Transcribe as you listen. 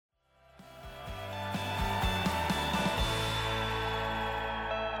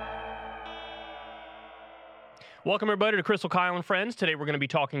Welcome, everybody, to Crystal, Kyle, and Friends. Today we're going to be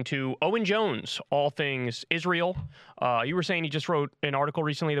talking to Owen Jones, all things Israel. You were saying he just wrote an article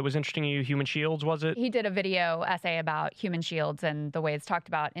recently that was interesting to you, Human Shields, was it? He did a video essay about human shields and the way it's talked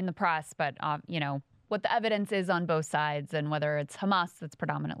about in the press, but, what the evidence is on both sides and whether it's Hamas that's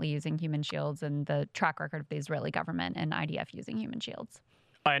predominantly using human shields and the track record of the Israeli government and IDF using human shields.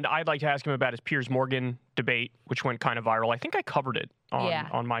 And I'd like to ask him about his Piers Morgan debate, which went kind of viral. I think I covered it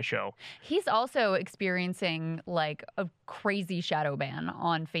on my show. He's also experiencing like a crazy shadow ban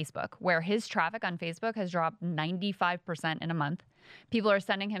on Facebook, where his traffic on Facebook has dropped 95% in a month. People are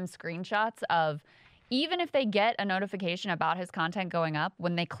sending him screenshots of, even if they get a notification about his content going up,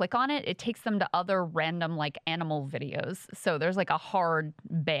 when they click on it, it takes them to other random like animal videos. So there's like a hard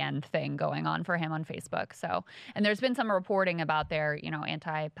ban thing going on for him on Facebook. So, and there's been some reporting about their,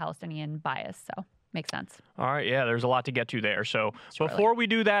 anti-Palestinian bias. So makes sense. All right. Yeah, there's a lot to get to there. So before we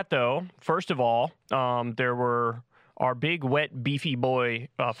do that, though, first of all, there were our big, wet, beefy boy,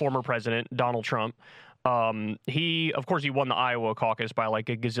 former president, Donald Trump. He won the Iowa caucus by like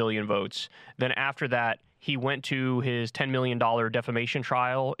a gazillion votes. Then after that, he went to his $10 million defamation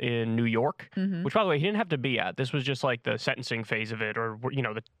trial in New York, which, by the way, he didn't have to be at. This was just like the sentencing phase of it, or,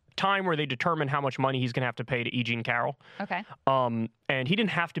 the time where they determine how much money he's going to have to pay to E. Jean Carroll. Okay. And he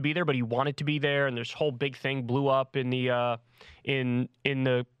didn't have to be there, but he wanted to be there. And this whole big thing blew up in the in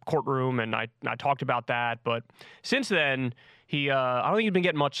the courtroom, and I talked about that. But since then, I don't think he's been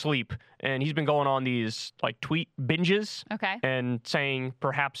getting much sleep, and he's been going on these like tweet binges, and saying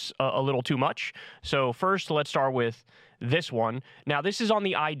perhaps a little too much. So first, let's start with this one. Now, this is on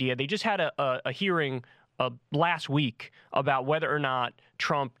the idea. They just had a hearing last week about whether or not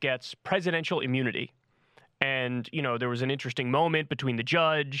Trump gets presidential immunity. And, there was an interesting moment between the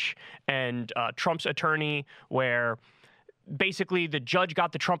judge and Trump's attorney where basically the judge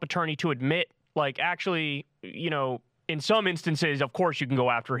got the Trump attorney to admit, like, actually, in some instances, of course, you can go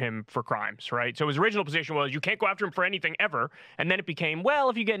after him for crimes, right? So his original position was you can't go after him for anything ever. And then it became, well,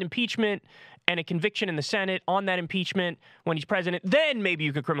 if you get an impeachment and a conviction in the Senate on that impeachment when he's president, then maybe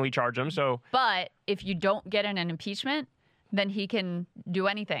you could criminally charge him. But if you don't get in an impeachment, then he can do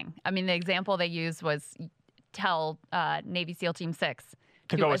anything. I mean, the example they used was tell Navy SEAL Team 6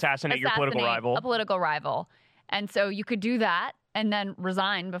 to go assassinate your political rival. A political rival. And so you could do that and then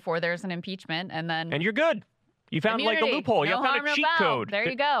resign before there's an impeachment, and you're good. You found immunity. Like a loophole. No you found a cheat code. There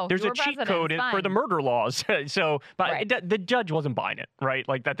you go. There's a cheat code for the murder laws. The judge wasn't buying it, right?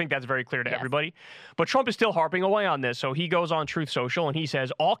 Like, I think that's very clear to everybody. But Trump is still harping away on this. So he goes on Truth Social and he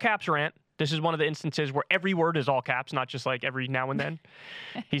says, all caps rant. This is one of the instances where every word is all caps, not just like every now and then.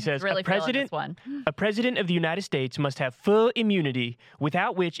 He says, really a president of the United States must have full immunity,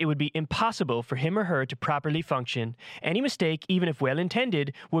 without which it would be impossible for him or her to properly function. Any mistake, even if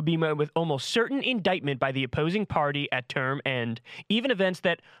well-intended, would be met with almost certain indictment by the opposing party at term end. Even events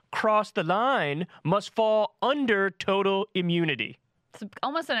that cross the line must fall under total immunity. It's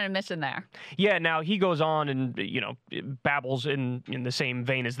almost an admission there. Yeah, now he goes on and, babbles in the same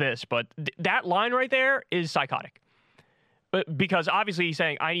vein as this, but that line right there is psychotic. Because obviously he's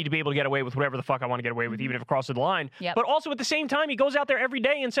saying, I need to be able to get away with whatever the fuck I want to get away with, even if it crosses the line. Yep. But also at the same time, he goes out there every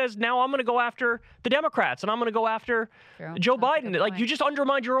day and says, now I'm going to go after the Democrats and I'm going to go after Joe Biden. Like, you just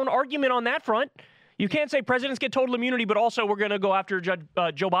undermined your own argument on that front. You can't say presidents get total immunity, but also we're going to go after Joe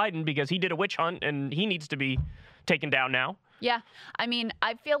Biden because he did a witch hunt and he needs to be taken down now. Yeah. I mean,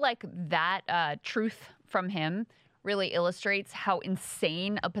 I feel like that truth from him really illustrates how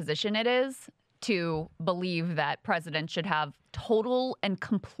insane a position it is to believe that presidents should have total and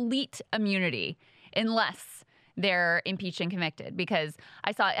complete immunity unless they're impeached and convicted. Because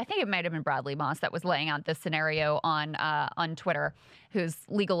I think it might have been Bradley Moss that was laying out this scenario on Twitter, whose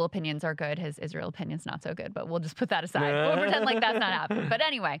legal opinions are good. His Israel opinion's not so good, but we'll just put that aside. We'll pretend like that's not happening. But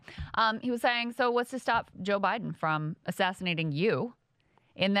anyway, he was saying, so what's to stop Joe Biden from assassinating you?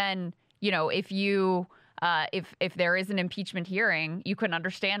 And then, if you... if there is an impeachment hearing, you can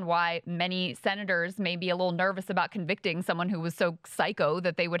understand why many senators may be a little nervous about convicting someone who was so psycho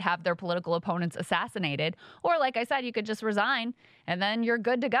that they would have their political opponents assassinated. Or, like I said, you could just resign and then you're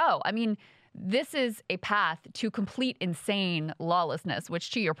good to go. I mean, this is a path to complete insane lawlessness, which,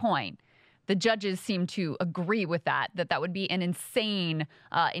 to your point, the judges seem to agree with that would be an insane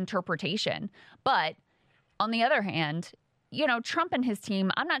interpretation. But on the other hand, Trump and his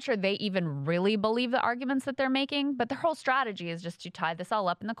team, I'm not sure they even really believe the arguments that they're making, but their whole strategy is just to tie this all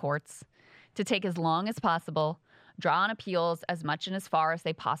up in the courts, to take as long as possible, draw on appeals as much and as far as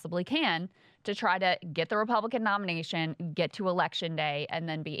they possibly can to try to get the Republican nomination, get to Election Day, and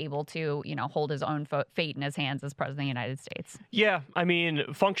then be able to, hold his own fate in his hands as president of the United States. Yeah, I mean,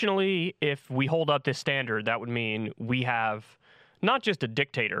 functionally, if we hold up this standard, that would mean we have not just a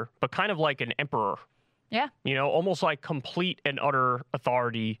dictator, but kind of like an emperor. Yeah. Almost like complete and utter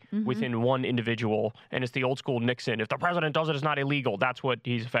authority within one individual. And it's the old school Nixon. If the president does it, it's not illegal. That's what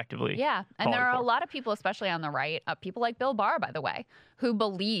he's effectively And there are for. a lot of people, especially on the right, people like Bill Barr, by the way, who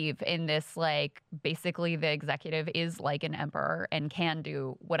believe in this, basically the executive is like an emperor and can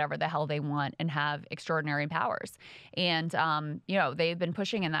do whatever the hell they want and have extraordinary powers. And, they've been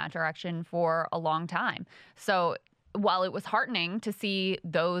pushing in that direction for a long time. So while it was heartening to see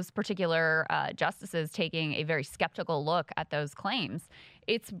those particular justices taking a very skeptical look at those claims,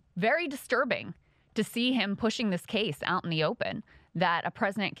 it's very disturbing to see him pushing this case out in the open, that a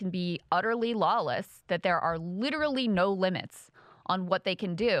president can be utterly lawless, that there are literally no limits on what they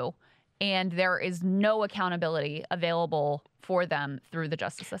can do, and there is no accountability available for them through the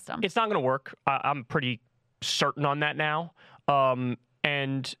justice system. It's not going to work. I'm pretty certain on that now.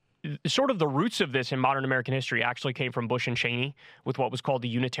 And sort of the roots of this in modern American history actually came from Bush and Cheney with what was called the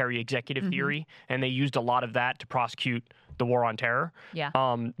unitary executive theory, and they used a lot of that to prosecute the war on terror. Yeah.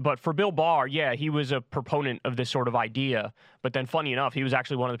 But for Bill Barr, he was a proponent of this sort of idea. But then, funny enough, he was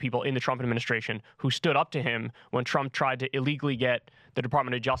actually one of the people in the Trump administration who stood up to him when Trump tried to illegally get the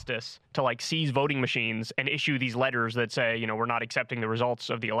Department of Justice to seize voting machines and issue these letters that say, we're not accepting the results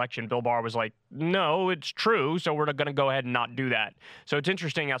of the election. Bill Barr was like, no, it's true, so we're going to go ahead and not do that. So it's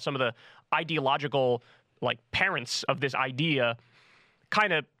interesting how some of the ideological parents of this idea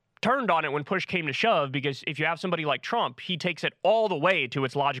kind of turned on it when push came to shove, because if you have somebody like Trump, he takes it all the way to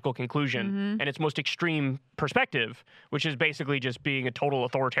its logical conclusion and its most extreme perspective, which is basically just being a total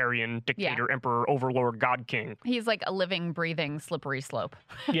authoritarian dictator, emperor, overlord, god king. He's like a living, breathing, slippery slope.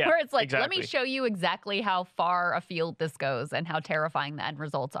 Yeah, where it's like, exactly. Let me show you exactly how far afield this goes and how terrifying the end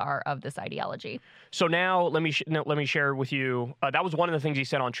results are of this ideology. So now let me share with you, that was one of the things he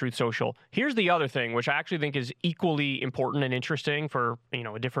said on Truth Social. Here's the other thing, which I actually think is equally important and interesting for,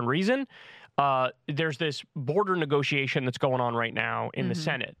 a different reason. There's this border negotiation that's going on right now in the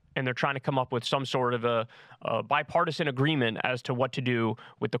Senate, and they're trying to come up with some sort of a bipartisan agreement as to what to do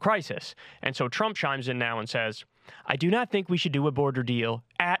with the crisis. And so Trump chimes in now and says, I do not think we should do a border deal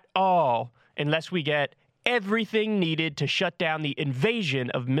at all unless we get everything needed to shut down the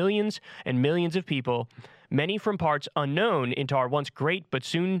invasion of millions and millions of people, many from parts unknown, into our once great but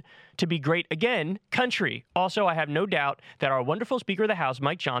soon to be great again country. Also, I have no doubt that our wonderful Speaker of the House,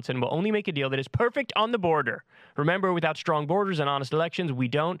 Mike Johnson, will only make a deal that is perfect on the border. Remember, without strong borders and honest elections, we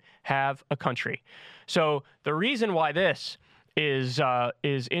don't have a country. So the reason why this is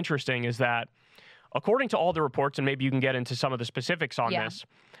interesting is that, according to all the reports, and maybe you can get into some of the specifics on this,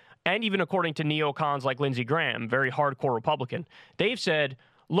 and even according to neocons like Lindsey Graham, very hardcore Republican, they've said,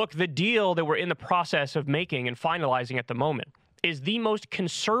 look, the deal that we're in the process of making and finalizing at the moment is the most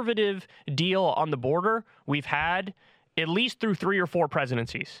conservative deal on the border we've had at least through 3 or 4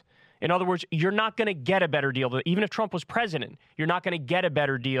 presidencies. In other words, you're not going to get a better deal. Even if Trump was president, you're not going to get a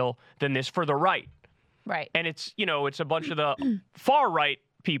better deal than this for the right. Right. And it's a bunch of the far right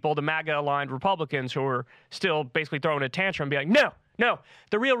people, the MAGA-aligned Republicans, who are still basically throwing a tantrum and being like, no.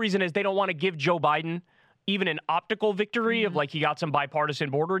 The real reason is they don't want to give Joe Biden even an optical victory of he got some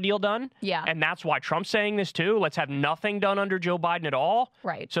bipartisan border deal done. Yeah. And that's why Trump's saying this too. Let's have nothing done under Joe Biden at all.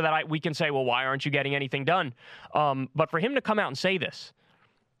 Right. So that we can say, well, why aren't you getting anything done? But for him to come out and say this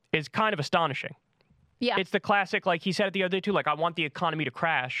is kind of astonishing. Yeah. It's the classic, he said it the other day too, I want the economy to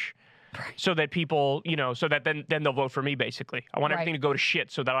crash. So that people, so that then they'll vote for me, basically. I want everything to go to shit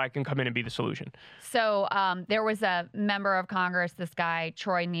so that I can come in and be the solution. So there was a member of Congress, this guy,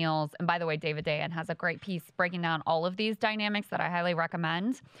 Troy Niels, and by the way, David Dayen has a great piece breaking down all of these dynamics that I highly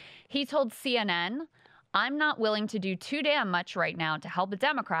recommend. He told CNN, I'm not willing to do too damn much right now to help a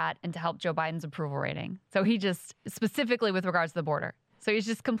Democrat and to help Joe Biden's approval rating. So he just, specifically with regards to the border. So he's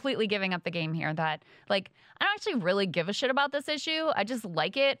just completely giving up the game here that, I don't actually really give a shit about this issue. I just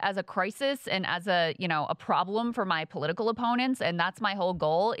like it as a crisis and as a problem for my political opponents. And that's my whole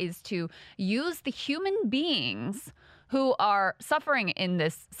goal, is to use the human beings who are suffering in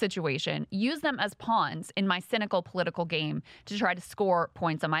this situation, use them as pawns in my cynical political game to try to score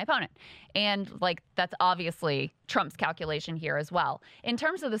points on my opponent. And that's obviously Trump's calculation here as well. In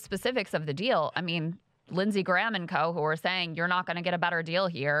terms of the specifics of the deal, I mean, Lindsey Graham and co., who are saying you're not going to get a better deal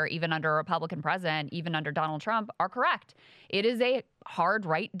here, even under a Republican president, even under Donald Trump, are correct. It is a hard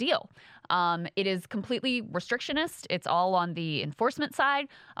right deal. It is completely restrictionist. It's all on the enforcement side.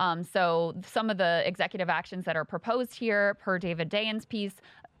 So some of the executive actions that are proposed here, per David Dayen's piece,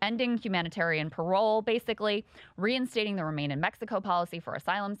 ending humanitarian parole, basically, reinstating the Remain in Mexico policy for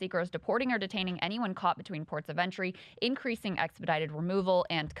asylum seekers, deporting or detaining anyone caught between ports of entry, increasing expedited removal,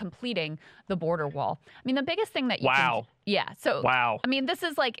 and completing the border wall. I mean, the biggest thing that you can... Yeah. So, I mean, this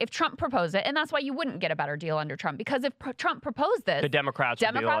is like if Trump proposed it, and that's why you wouldn't get a better deal under Trump, because if Trump proposed this, the Democrats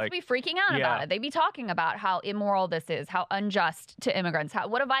would be freaking out about it. They'd be talking about how immoral this is, how unjust to immigrants,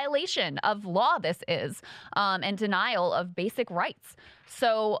 what a violation of law this is, and denial of basic rights.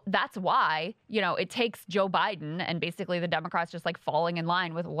 So that's why, it takes Joe Biden and basically the Democrats just like falling in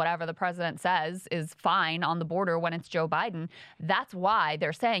line with whatever the president says is fine on the border when it's Joe Biden. That's why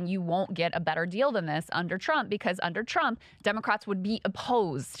they're saying you won't get a better deal than this under Trump, because under Trump, Democrats would be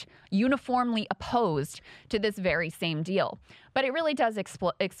uniformly opposed to this very same deal. But it really does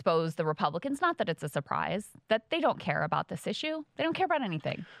expose the Republicans, not that it's a surprise, that they don't care about this issue. They don't care about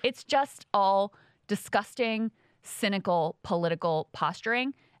anything. It's just all disgusting, cynical political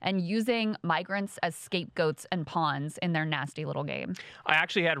posturing and using migrants as scapegoats and pawns in their nasty little game. I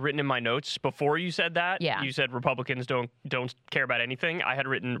actually had written in my notes before you said that. Yeah. You said Republicans don't care about anything. I had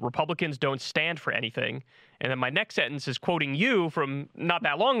written Republicans don't stand for anything. And then my next sentence is quoting you from not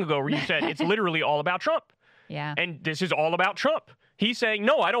that long ago where you said it's literally all about Trump. Yeah. And this is all about Trump. He's saying,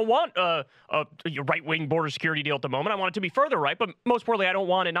 no, I don't want a right-wing border security deal at the moment. I want it to be further right, but most importantly, I don't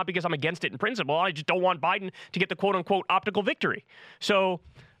want it not because I'm against it in principle. I just don't want Biden to get the quote-unquote optical victory. So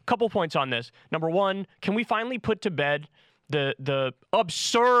a couple points on this. Number one, can we finally put to bed the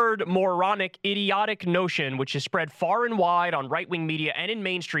absurd, moronic, idiotic notion which is spread far and wide on right-wing media and in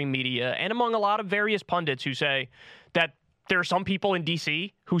mainstream media and among a lot of various pundits who say that there are some people in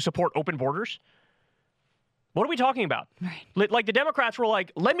D.C. who support open borders? What are we talking about? Right. Like the Democrats were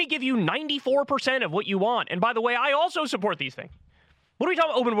like, let me give you 94% of what you want. And by the way, I also support these things. What are we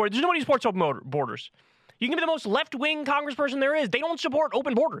talking about open borders? There's nobody who supports open borders. You can be the most left-wing congressperson there is. They don't support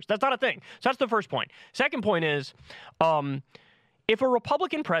open borders. That's not a thing. So that's the first point. Second point is, if a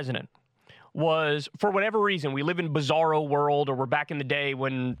Republican president was, for whatever reason, we live in bizarro world, or we're back in the day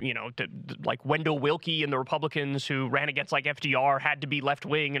when, like Wendell Willkie and the Republicans who ran against like FDR had to be left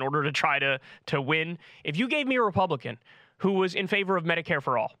wing in order to try to win. If you gave me a Republican who was in favor of Medicare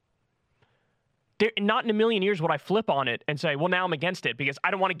for all, not in a million years would I flip on it and say, well, now I'm against it because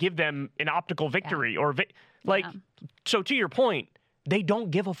I don't want to give them an optical victory So to your point, they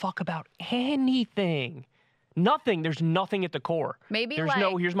don't give a fuck about anything. Nothing. There's nothing at the core. Maybe there's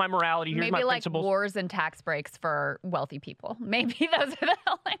here's my morality, here's my principles. Maybe like wars and tax breaks for wealthy people. Maybe those are the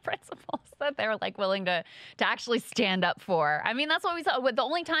only principles that they're like willing to actually stand up for. I mean, that's what we saw. The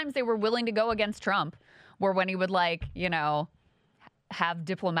only times they were willing to go against Trump were when he would have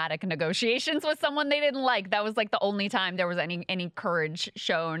diplomatic negotiations with someone they didn't like. That was like the only time there was any courage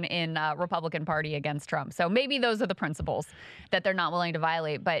shown in Republican Party against Trump. So maybe those are the principles that they're not willing to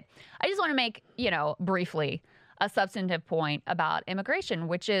violate. But I just want to make, briefly a substantive point about immigration,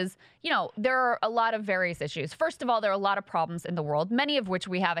 which is, there are a lot of various issues. First of all, there are a lot of problems in the world, many of which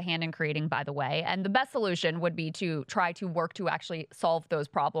we have a hand in creating, by the way. And the best solution would be to try to work to actually solve those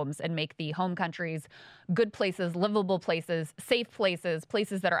problems and make the home countries good places, livable places, safe places,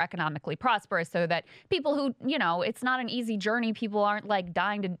 places that are economically prosperous, so that people who, it's not an easy journey. People aren't like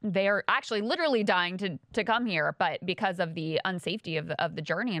they're actually literally dying to come here, but because of the unsafety of the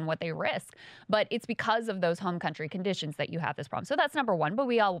journey and what they risk. But it's because of those home country conditions that you have this problem. So that's number one, but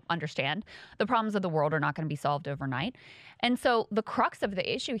we all understand the problems of the world are not going to be solved overnight. And so the crux of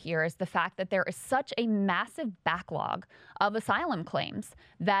the issue here is the fact that there is such a massive backlog of asylum claims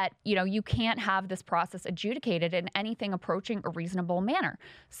that, you can't have this process adjudicated in anything approaching a reasonable manner.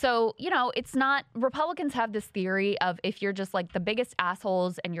 So, it's not, Republicans have this theory of if you're just like the biggest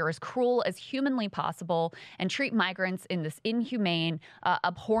assholes and you're as cruel as humanly possible and treat migrants in this inhumane,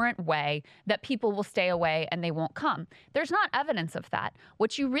 abhorrent way, that people will stay away and they won't come. There's not evidence of that.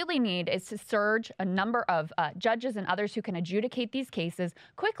 What you really need is to surge a number of judges and others who can adjudicate these cases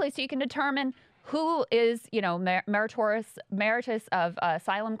quickly so you can determine who is, meritorious of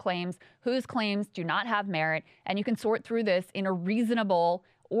asylum claims, whose claims do not have merit, and you can sort through this in a reasonable,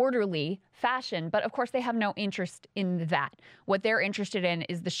 orderly fashion. But of course, they have no interest in that. What they're interested in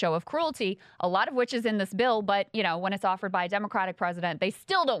is the show of cruelty, a lot of which is in this bill. But, when it's offered by a Democratic president, they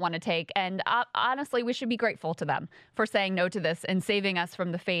still don't want to take. And honestly, we should be grateful to them for saying no to this and saving us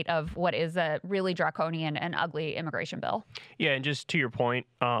from the fate of what is a really draconian and ugly immigration bill. Yeah. And just to your point,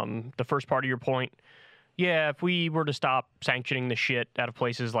 the first part of your point, yeah, if we were to stop sanctioning the shit out of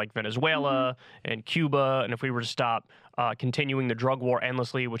places like Venezuela and Cuba, and if we were to stop continuing the drug war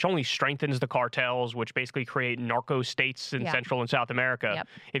endlessly, which only strengthens the cartels, which basically create narco states in Central and South America,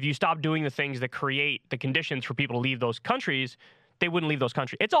 if you stop doing the things that create the conditions for people to leave those countries, they wouldn't leave those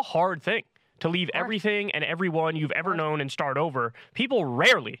countries. It's a hard thing to leave everything and everyone you've ever known and start over. People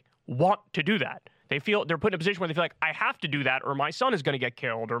rarely want to do that. They feel they're put in a position where they feel like, I have to do that or my son is going to get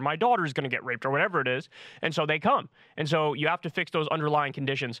killed or my daughter is going to get raped or whatever it is. And so they come. And so you have to fix those underlying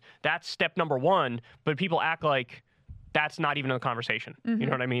conditions. That's step number one. But people act like that's not even a conversation. You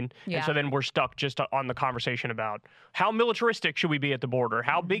know what I mean? Yeah. And so then we're stuck just on the conversation about how militaristic should we be at the border?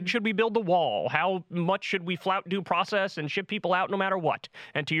 How big should we build the wall? How much should we flout due process and ship people out no matter what?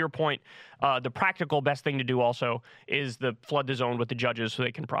 And to your point, the practical best thing to do also is the flood the zone with the judges so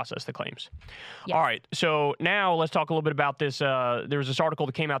they can process the claims. Yes. All right. So now let's talk a little bit about this. There was this article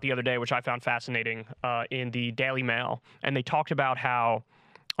that came out the other day, which I found fascinating in the Daily Mail. And they talked about how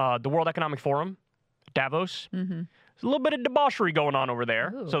the World Economic Forum, Davos, a little bit of debauchery going on over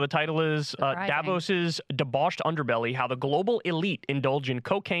there. Ooh, so the title is Davos's Debauched Underbelly, How the Global Elite Indulge in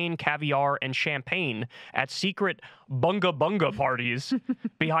Cocaine, Caviar, and Champagne at Secret Bunga Bunga Parties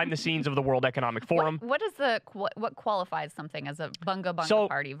Behind the Scenes of the World Economic Forum. What qualifies something as a Bunga Bunga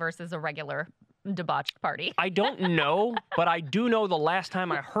party versus a regular debauched party? I don't know, but I do know the last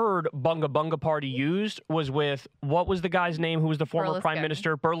time I heard Bunga Bunga Party used was with, what was the guy's name who was the former Prime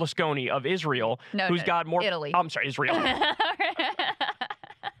Minister? Berlusconi of Israel, who's got more... Italy. I'm sorry, Israel.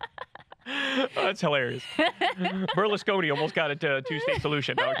 That's hilarious. Berlusconi almost got it to a two-state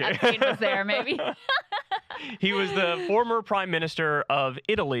solution. Okay. He was there, maybe. He was the former prime minister of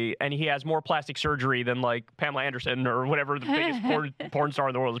Italy, and he has more plastic surgery than, like, Pamela Anderson or whatever the biggest porn star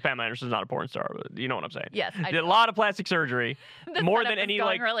in the world is. Pamela Anderson's not a porn star, but you know what I'm saying. Yes, I did a lot of plastic surgery. More than any,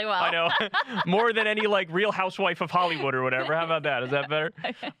 like, really well. I know, more than any, like, Real Housewife of Hollywood or whatever. How about that? Is that better?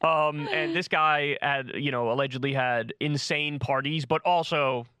 And this guy had, allegedly had insane parties, but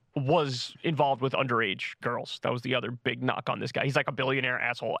also was involved with underage girls. That was the other big knock on this guy. He's like a billionaire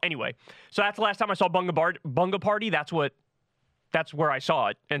asshole. Anyway, so that's the last time I saw Bunga Party. That's where I saw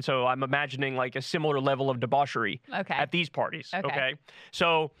it. And so I'm imagining like a similar level of debauchery at these parties. Okay.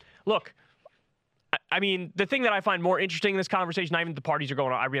 So look, I mean, the thing that I find more interesting in this conversation, not even the parties are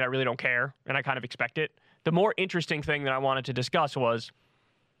going on, I really don't care, and I kind of expect it. The more interesting thing that I wanted to discuss was,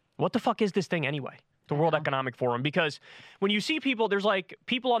 what the fuck is this thing anyway? The World Economic Forum, because when you see people, there's like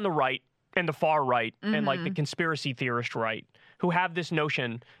people on the right and the far right and like the conspiracy theorist right who have this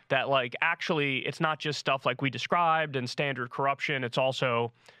notion that like actually it's not just stuff like we described and standard corruption. It's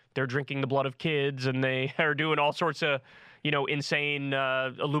also they're drinking the blood of kids and they are doing all sorts of, insane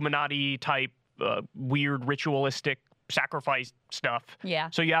Illuminati type weird ritualistic sacrifice stuff. Yeah.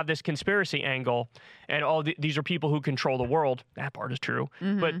 So you have this conspiracy angle and these are people who control the world. That part is true.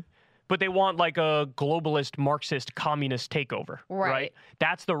 But they want like a globalist, Marxist, communist takeover, right?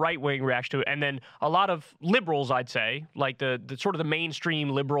 That's the right-wing reaction to it. And then a lot of liberals, I'd say, like the sort of the mainstream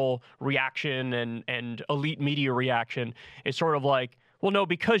liberal reaction and elite media reaction is sort of like, well, no,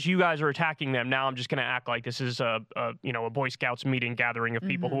 because you guys are attacking them, now I'm just going to act like this is a Boy Scouts meeting gathering of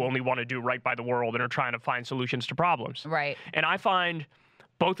people who only want to do right by the world and are trying to find solutions to problems. Right. And I find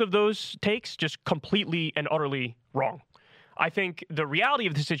both of those takes just completely and utterly wrong. I think the reality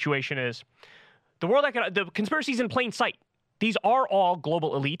of the situation is the conspiracy is in plain sight. These are all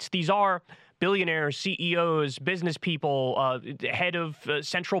global elites. These are billionaires, CEOs, business people, head of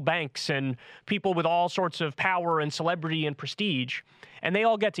central banks, and people with all sorts of power and celebrity and prestige. And they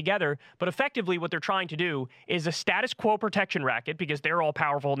all get together. But effectively, what they're trying to do is a status quo protection racket because they're all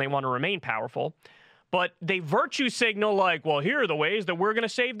powerful and they want to remain powerful. But they virtue signal like, well, here are the ways that we're going to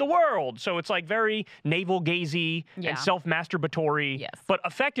save the world. So it's like very navel-gazy and self-masturbatory. Yes. But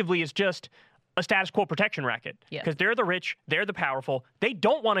effectively, it's just a status quo protection racket. Because they're the rich, they're the powerful. They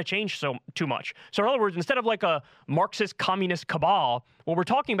don't want to change too much. So in other words, instead of like a Marxist communist cabal, what we're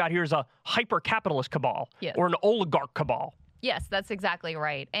talking about here is a hyper-capitalist cabal or an oligarch cabal. Yes, that's exactly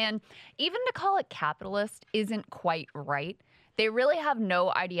right. And even to call it capitalist isn't quite right. They really have no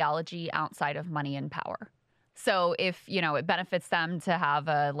ideology outside of money and power. So if, it benefits them to have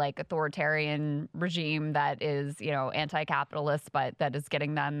a like authoritarian regime that is, anti-capitalist, but that is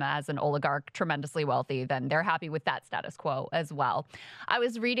getting them as an oligarch tremendously wealthy, then they're happy with that status quo as well. I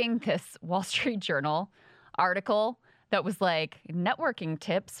was reading this Wall Street Journal article that was like networking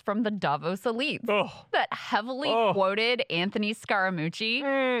tips from the Davos elites that heavily quoted Anthony Scaramucci.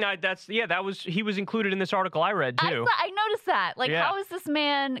 He was included in this article I read too. I noticed that. Like, how is this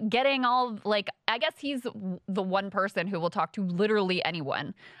man getting all, like, I guess he's the one person who will talk to literally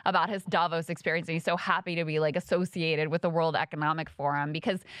anyone about his Davos experience. And he's so happy to be like associated with the World Economic Forum,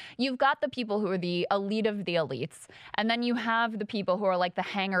 because you've got the people who are the elite of the elites, and then you have the people who are like the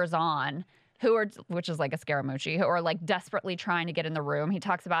hangers-on, which is like a Scaramucci, who are like desperately trying to get in the room. He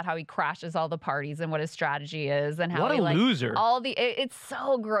talks about how he crashes all the parties and what his strategy is, and how loser. It's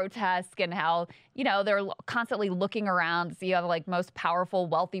so grotesque, and how, you know, they're constantly looking around to see how the like most powerful,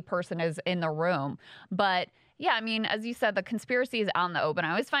 wealthy person is in the room. But yeah, I mean, as you said, the conspiracy is out in the open.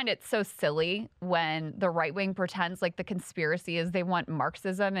 I always find it so silly when the right wing pretends like the conspiracy is they want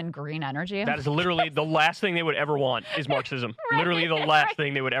Marxism and green energy. That is literally the last thing they would ever want is Marxism. Literally the last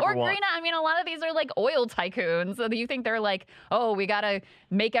thing they would ever want. I mean, a lot of these are like oil tycoons. So you think they're like, oh, we got to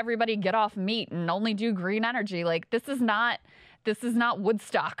make everybody get off meat and only do green energy. Like, this is not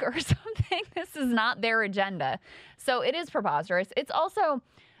Woodstock or something. This is not their agenda. So it is preposterous. It's also,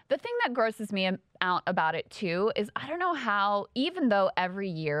 the thing that grosses me out about it too is I don't know how, even though every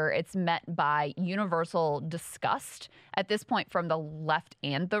year it's met by universal disgust at this point from the left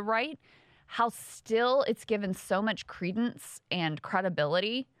and the right, how still it's given so much credence and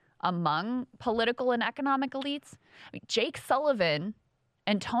credibility among political and economic elites. I mean, Jake Sullivan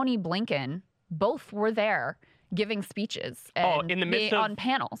and Tony Blinken both were there giving speeches and in the midst of on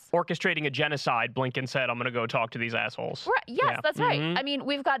panels. Orchestrating a genocide, Blinken said, I'm going to go talk to these assholes. Right. Yes, that's right. I mean,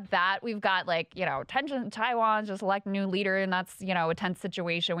 we've got that. We've got, like, you know, tension in Taiwan, just elect new leader, and that's, you know, a tense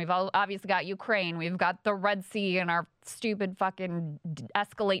situation. We've obviously got Ukraine. We've got the Red Sea and our stupid fucking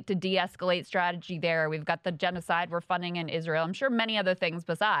escalate to de-escalate strategy there. We've got the genocide we're funding in Israel. I'm sure many other things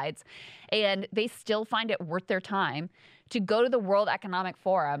besides. And they still find it worth their time to go to the World Economic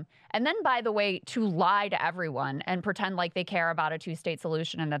Forum and then, by the way, to lie to everyone and pretend like they care about a two-state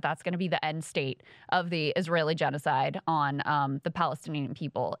solution and that that's going to be the end state of the Israeli genocide on the Palestinian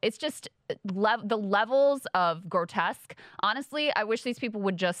people. It's just the levels of grotesque. Honestly, I wish these people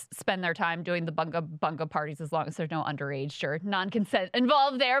would just spend their time doing the bunga parties, as long as there's no underage or non-consent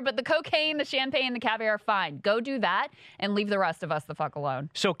involved there. But the cocaine, the champagne, the caviar, fine. Go do that and leave the rest of us the fuck alone.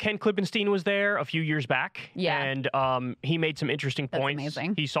 So Ken Klippenstein was there a few years back. Yeah. And he made some interesting points. That's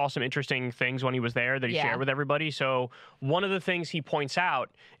amazing. He saw some interesting things when he was there that he shared with everybody. So one of the things he points out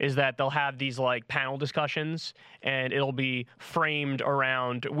is that they'll have these like panel discussions, and it'll be framed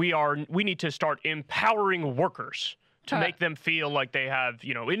around we need to start empowering workers to make them feel like they have,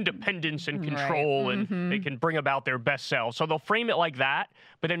 you know, independence and control, and they can bring about their best selves. So they'll frame it like that.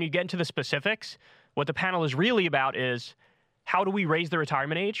 But then you get into the specifics. What the panel is really about is how do we raise the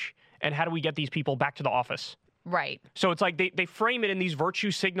retirement age, and how do we get these people back to the office? Right. So it's like they frame it in these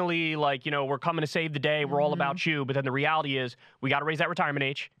virtue signally, like, you know, we're coming to save the day, we're all about you. But then the reality is we got to raise that retirement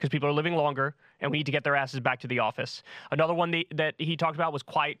age because people are living longer, and we need to get their asses back to the office. Another one that he talked about was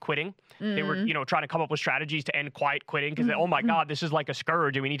quiet quitting. They were, you know, trying to come up with strategies to end quiet quitting because, oh my God, this is like a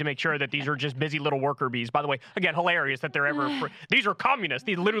scourge, and we need to make sure that these are just busy little worker bees. By the way, again, hilarious that they're ever, these are communists.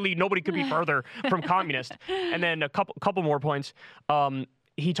 These literally, nobody could be further from communist. And then a couple more points.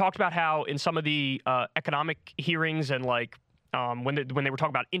 He talked about how in some of the economic hearings and like when they were talking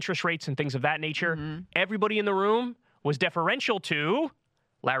about interest rates and things of that nature, everybody in the room was deferential to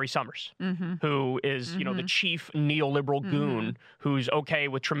Larry Summers, who is, you know, the chief neoliberal goon who's okay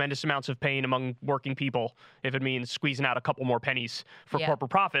with tremendous amounts of pain among working people if it means squeezing out a couple more pennies for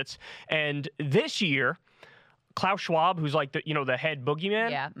corporate profits. And this year, Klaus Schwab, who's like the head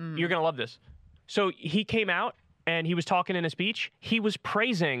boogeyman, you're going to love this. So he came out and he was talking in a speech. He was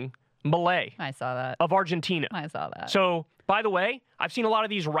praising Milei. I saw that. Of Argentina. I saw that. So, by the way, I've seen a lot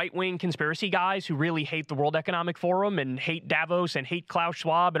of these right-wing conspiracy guys who really hate the World Economic Forum and hate Davos and hate Klaus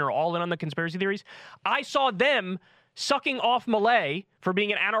Schwab and are all in on the conspiracy theories. I saw them sucking off Milei for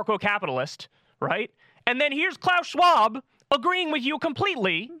being an anarcho-capitalist, right? And then here's Klaus Schwab agreeing with you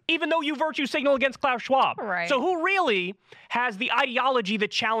completely, even though you virtue signal against Klaus Schwab. Right. So who really has the ideology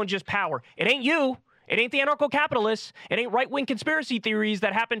that challenges power? It ain't you. It ain't the anarcho-capitalists. It ain't right-wing conspiracy theories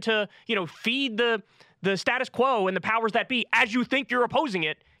that happen to, you know, feed the status quo and the powers that be as you think you're opposing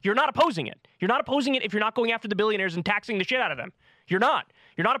it. You're not opposing it. You're not opposing it if you're not going after the billionaires and taxing the shit out of them. You're not.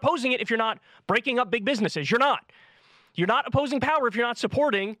 You're not opposing it if you're not breaking up big businesses. You're not. You're not opposing power if you're not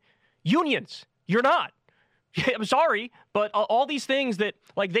supporting unions. You're not. I'm sorry, but all these things that,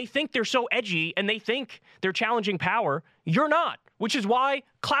 like, they think they're so edgy and they think they're challenging power, you're not, which is why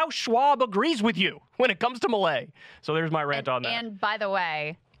Klaus Schwab agrees with you when it comes to Milei. So there's my rant on that. And by the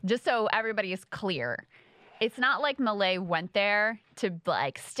way, just so everybody is clear, It's not like Milei went there to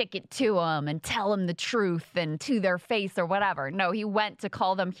like stick it to them and tell them the truth and to their face or whatever. No, he went to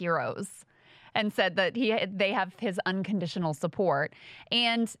call them heroes and said that they have his unconditional support.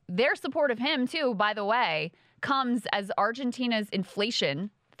 And their support of him, too, by the way, comes as Argentina's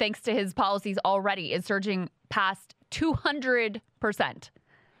inflation, thanks to his policies already, is surging past 200%.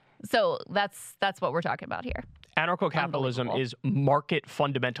 So that's what we're talking about here. Anarcho-capitalism is market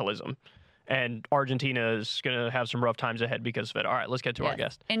fundamentalism. And Argentina is going to have some rough times ahead because of it. All right, let's get to our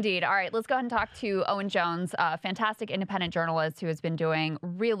guest. Indeed. All right, let's go ahead and talk to Owen Jones, a fantastic independent journalist who has been doing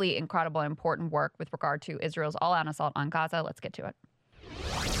really incredible and important work with regard to Israel's all-out assault on Gaza. Let's get to it.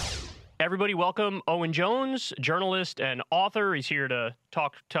 Everybody, welcome Owen Jones, journalist and author. He's here to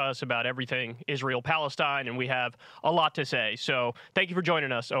talk to us about everything Israel-Palestine, and we have a lot to say. So thank you for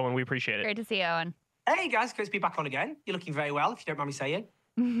joining us, Owen. We appreciate it. Great to see you, Owen. Hey, guys. Good to be back on again. You're looking very well, if you don't mind me saying.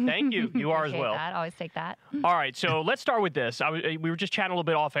 Thank you. You are as well. That. Always take that. All right, so let's start with this. We were just chatting a little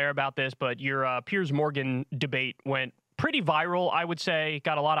bit off air about this, but your Piers Morgan debate went pretty viral, I would say.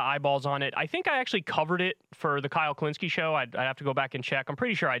 Got a lot of eyeballs on it. I think I actually covered it for the Kyle Klinsky show. I'd have to go back and check. I'm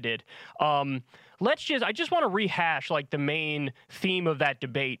pretty sure I did. I just want to rehash like the main theme of that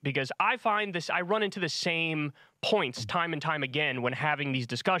debate, because I run into the same points time and time again when having these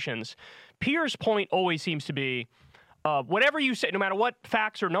discussions. Piers' point always seems to be, whatever you say, no matter what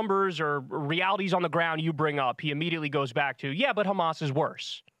facts or numbers or realities on the ground you bring up, he immediately goes back to, yeah, but Hamas is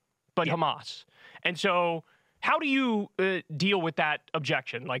worse. But Hamas. And so how do you deal with that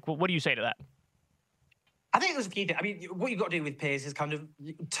objection? Like, what do you say to that? I think there's a key thing. I mean, what you've got to do with Piers is kind of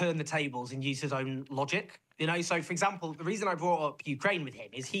turn the tables and use his own logic. You know, so for example, the reason I brought up Ukraine with him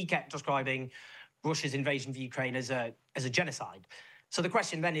is he kept describing Russia's invasion of Ukraine as a genocide. So the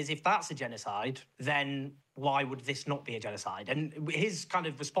question then is, if that's a genocide, then why would this not be a genocide? And his kind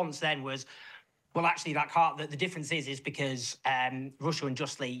of response then was, well, actually, that can't. The difference is because Russia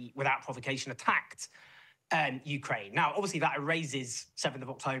unjustly, without provocation, attacked Ukraine. Now, obviously, that erases 7th of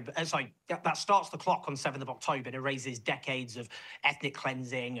October. That starts the clock on 7th of October and erases decades of ethnic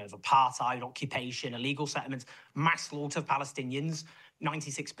cleansing, of apartheid, occupation, illegal settlements, mass slaughter of Palestinians.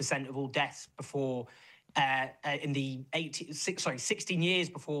 96% of all deaths before. In the 16 years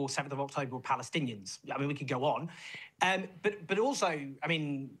before 7th of October were Palestinians. I mean, we could go on. But also, I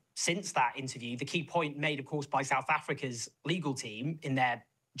mean, since that interview, the key point made, of course, by South Africa's legal team in their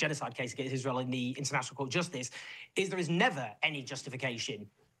genocide case against Israel in the International Court of Justice is there is never any justification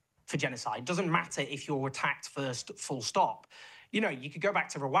for genocide. It doesn't matter if you're attacked first, full stop. You know, you could go back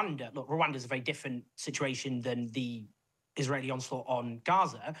to Rwanda. Look, Rwanda is a very different situation than the Israeli onslaught on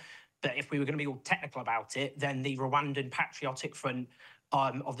Gaza. But if we were going to be all technical about it, then the Rwandan Patriotic Front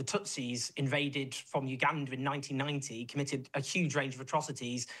of the Tutsis invaded from Uganda in 1990, committed a huge range of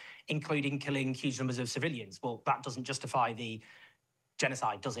atrocities, including killing huge numbers of civilians. Well, that doesn't justify the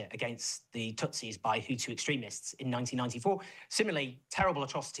genocide, does it, against the Tutsis by Hutu extremists in 1994. Similarly, terrible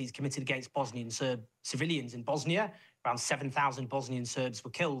atrocities committed against Bosnian Serb civilians in Bosnia. Around 7,000 Bosnian Serbs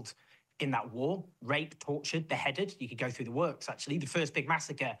were killed in that war, raped, tortured, beheaded. You could go through the works, actually. The first big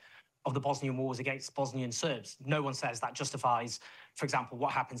massacre of the Bosnian War was against Bosnian Serbs. No one says that justifies, for example,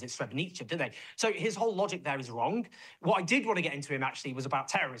 what happens at Srebrenica, do they? So his whole logic there is wrong. What I did want to get into him, actually, was about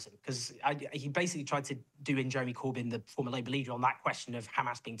terrorism, because he basically tried to do in Jeremy Corbyn, the former Labour leader, on that question of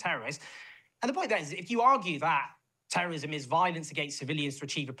Hamas being terrorists. And the point there is, if you argue that terrorism is violence against civilians to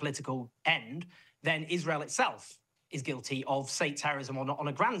achieve a political end, then Israel itself is guilty of state terrorism on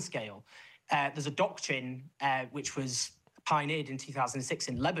a grand scale. There's a doctrine which was pioneered in 2006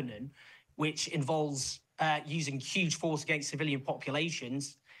 in Lebanon, which involves using huge force against civilian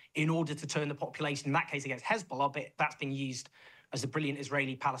populations in order to turn the population, in that case against Hezbollah, but that's been used, as the brilliant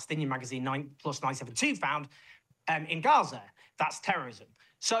Israeli-Palestinian magazine 9+972 found, in Gaza. That's terrorism.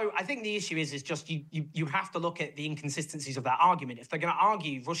 So I think the issue is just you have to look at the inconsistencies of that argument. If they're going to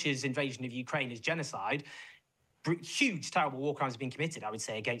argue Russia's invasion of Ukraine is genocide, huge, terrible war crimes have been committed, I would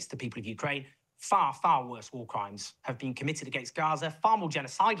say, against the people of Ukraine. Far, far worse war crimes have been committed against Gaza, far more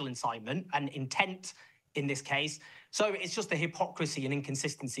genocidal incitement and intent in this case. So it's just the hypocrisy and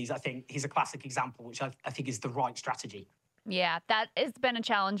inconsistencies. I think he's a classic example, which I think is the right strategy. Yeah, that has been a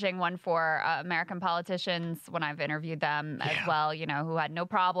challenging one for American politicians when I've interviewed them as well, you know, who had no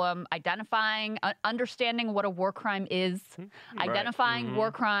problem identifying, understanding what a war crime is, identifying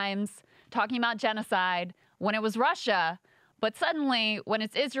war crimes, talking about genocide when it was Russia. But suddenly, when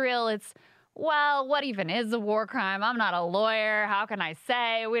it's Israel, it's, well, what even is a war crime? I'm not a lawyer. How can I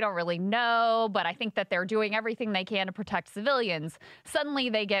say? We don't really know. But I think that they're doing everything they can to protect civilians. Suddenly,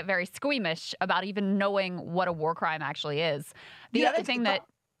 they get very squeamish about even knowing what a war crime actually is. The other thing that...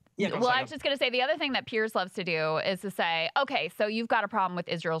 Yeah, go on, Well, sorry, I was just going to say the other thing that Piers loves to do is to say, okay, so you've got a problem with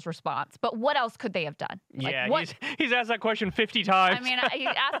Israel's response, but what else could they have done? Yeah, what, he's asked that question 50 times. I mean, he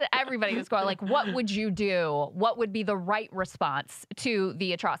asked everybody who's going, like, what would you do? What would be the right response to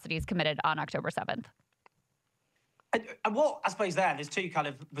the atrocities committed on October 7th? And what I suppose there's two kind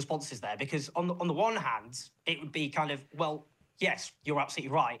of responses there, because on the one hand, it would be kind of, well, yes, you're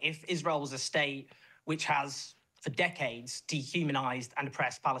absolutely right. If Israel was a state which has for decades dehumanized and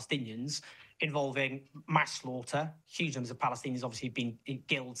oppressed Palestinians, involving mass slaughter, huge numbers of Palestinians obviously have been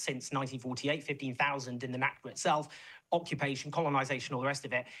killed since 1948, 15,000 in the Nakba itself, occupation, colonization, all the rest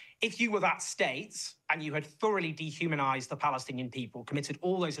of it. If you were that state and you had thoroughly dehumanized the Palestinian people, committed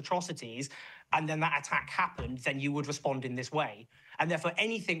all those atrocities, and then that attack happened, then you would respond in this way. And therefore,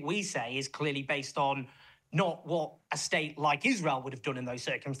 anything we say is clearly based on not what a state like Israel would have done in those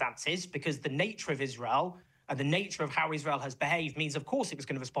circumstances, because the nature of Israel and the nature of how Israel has behaved means, of course, it was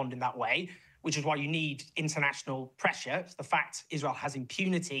going to respond in that way, which is why you need international pressure. It's the fact Israel has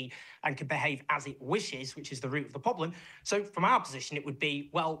impunity and can behave as it wishes, which is the root of the problem. So from our position, it would be,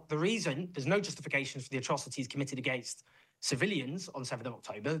 well, the reason there's no justification for the atrocities committed against civilians on 7th of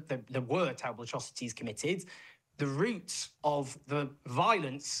October, there were terrible atrocities committed. The root of the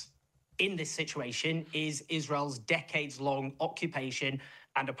violence in this situation is Israel's decades-long occupation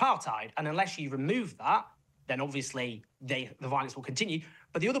and apartheid. And unless you remove that, then obviously the violence will continue.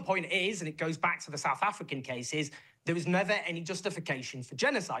 But the other point is, and it goes back to the South African cases, there was never any justification for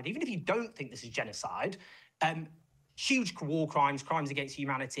genocide. Even if you don't think this is genocide, huge war crimes, crimes against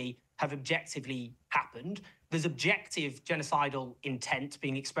humanity have objectively happened. There's objective genocidal intent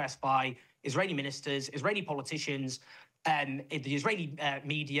being expressed by Israeli ministers, Israeli politicians, the Israeli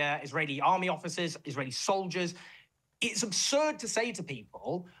media, Israeli army officers, Israeli soldiers. It's absurd to say to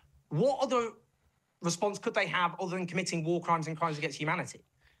people, what other response could they have other than committing war crimes and crimes against humanity?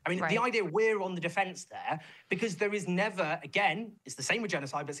 I mean, the idea we're on the defense there, because there is never, again, it's the same with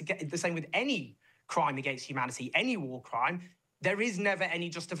genocide, but it's the same with any crime against humanity, any war crime, there is never any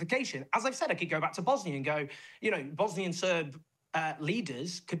justification. As I've said, I could go back to Bosnia and go, Bosnian Serb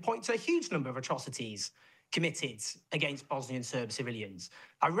leaders could point to a huge number of atrocities committed against Bosnian Serb civilians.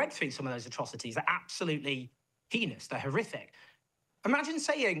 I read through some of those atrocities. They're absolutely heinous. They're horrific. Imagine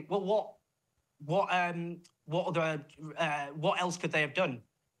saying, well, what else could they have done,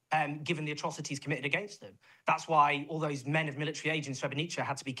 given the atrocities committed against them? That's why all those men of military age in Srebrenica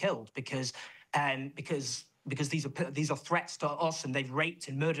had to be killed, because these are threats to us, and they've raped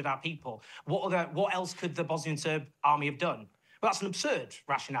and murdered our people. What else could the Bosnian Serb army have done? Well, that's an absurd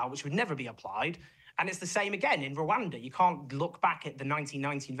rationale which would never be applied. And it's the same again in Rwanda. You can't look back at the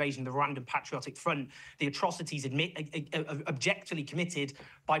 1990 invasion of the Rwandan Patriotic Front, the atrocities objectively committed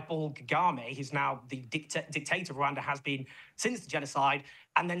by Paul Kagame, who's now the dictator of Rwanda, has been since the genocide,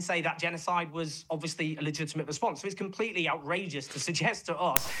 and then say that genocide was obviously a legitimate response. So it's completely outrageous to suggest to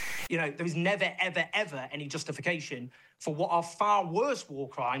us, there was never, ever, ever any justification for what are far worse war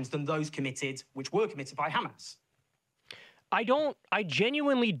crimes than those which were committed by Hamas. I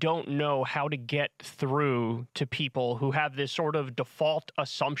genuinely don't know how to get through to people who have this sort of default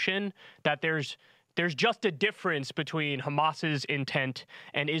assumption that there's just a difference between Hamas's intent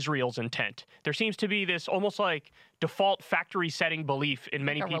and Israel's intent. There seems to be this almost like default factory setting belief in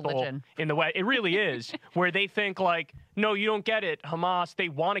many people religion. In the West. It really is, where they think like, no, you don't get it. Hamas, they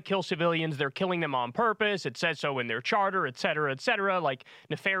want to kill civilians. They're killing them on purpose. It says so in their charter, et cetera, like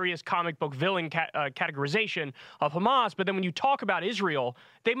nefarious comic book villain categorization of Hamas. But then when you talk about Israel,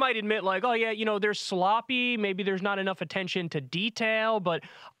 they might admit like, oh yeah, they're sloppy. Maybe there's not enough attention to detail. But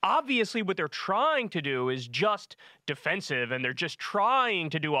obviously what they're trying to do is just defensive, and they're just trying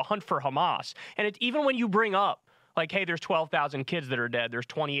to do a hunt for Hamas. And it's even when you bring up like, hey, there's 12,000 kids that are dead. There's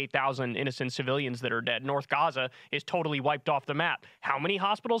 28,000 innocent civilians that are dead. North Gaza is totally wiped off the map. How many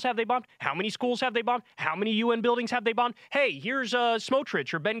hospitals have they bombed? How many schools have they bombed? How many UN buildings have they bombed? Hey, here's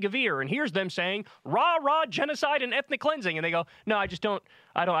Smotrich or Ben Gvir, and here's them saying, rah, rah, genocide and ethnic cleansing. And they go, no, I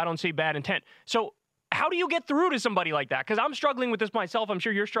don't see bad intent. So how do you get through to somebody like that? Because I'm struggling with this myself. I'm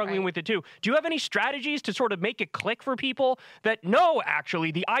sure you're struggling with it too. Do you have any strategies to sort of make it click for people that no,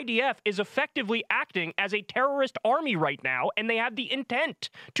 actually, the IDF is effectively acting as a terrorist army right now, and they have the intent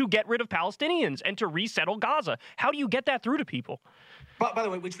to get rid of Palestinians and to resettle Gaza? How do you get that through to people? But by the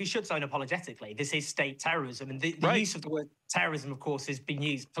way, which we should say unapologetically, this is state terrorism. And the use of the word terrorism, of course, has been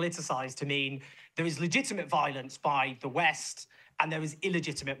used, politicized, to mean there is legitimate violence by the West and there is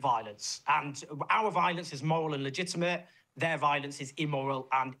illegitimate violence. And our violence is moral and legitimate. their violence is immoral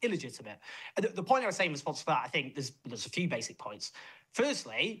and illegitimate. And the point I was saying in response to that, I think there's a few basic points.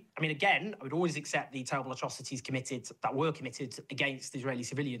 Firstly, I mean, again, I would always accept the terrible atrocities that were committed against Israeli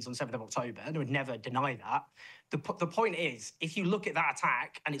civilians on 7th of October, and I would never deny that. The point is, if you look at that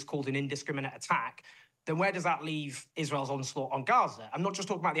attack and it's called an indiscriminate attack, then where does that leave Israel's onslaught on Gaza? I'm not just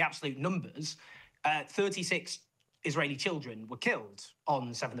talking about the absolute numbers. 36 Israeli children were killed on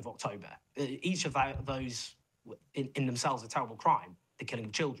 7th of October. Each of those in themselves a terrible crime, the killing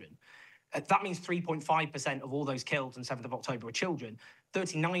of children. That means 3.5% of all those killed on 7th of October were children.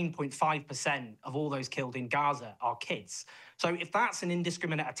 39.5% of all those killed in Gaza are kids. So if that's an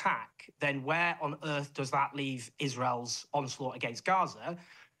indiscriminate attack, then where on earth does that leave Israel's onslaught against Gaza?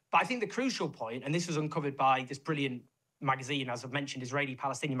 But I think the crucial point, and this was uncovered by this brilliant magazine, as I've mentioned,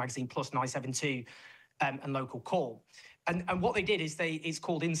 Israeli-Palestinian magazine, Plus 972, and Local Call. And what they did is it's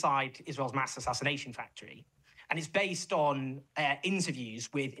called Inside Israel's Mass Assassination Factory. And it's based on interviews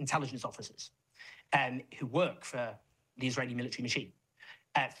with intelligence officers who work for the Israeli military machine.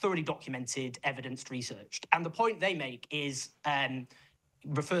 Thoroughly documented, evidenced, researched. And the point they make is,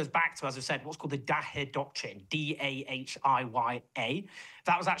 refers back to, as I said, what's called the Dahiya Doctrine, Dahya.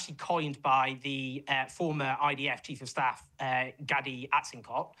 That was actually coined by the former IDF Chief of Staff, Gadi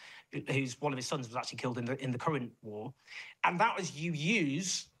Atzinkot, who's one of his sons was actually killed in the current war. And that was, you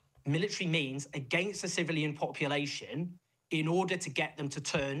use military means against the civilian population in order to get them to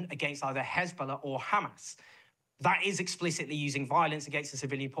turn against either Hezbollah or Hamas. That is explicitly using violence against the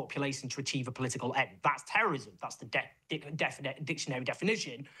civilian population to achieve a political end. That's terrorism. That's the definite dictionary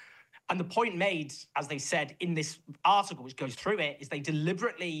definition. And the point made, as they said in this article, which goes through it, is they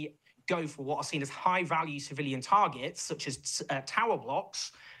deliberately go for what are seen as high-value civilian targets, such as tower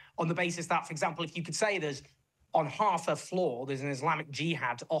blocks, on the basis that, for example, if you could say there's on half a floor, there's an Islamic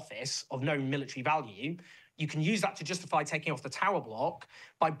Jihad office of no military value, you can use that to justify taking off the tower block.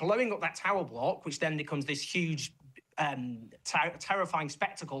 By blowing up that tower block, which then becomes this huge, terrifying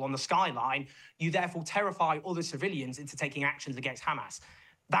spectacle on the skyline, you therefore terrify other civilians into taking actions against Hamas.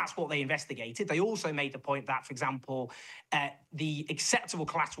 That's what they investigated. They also made the point that, for example, the acceptable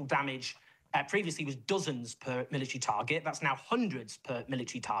collateral damage previously was dozens per military target. That's now hundreds per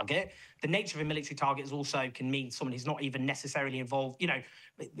military target. The nature of a military target is also can mean someone who's not even necessarily involved. You know,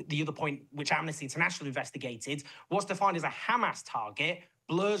 the other point which Amnesty International investigated, what's defined as a Hamas target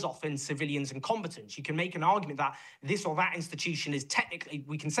blurs often civilians and combatants. You can make an argument that this or that institution is technically,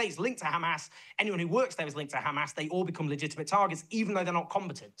 we can say it's linked to Hamas. Anyone who works there is linked to Hamas. They all become legitimate targets, even though they're not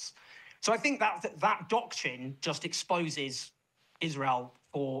combatants. So I think that doctrine just exposes Israel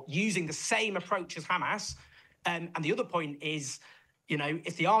for using the same approach as Hamas. And the other point is, you know,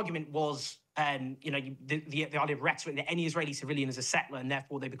 if the argument was, you know, the idea of rhetoric that any Israeli civilian is a settler and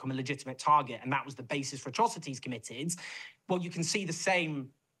therefore they become a legitimate target, and that was the basis for atrocities committed, well, you can see the same,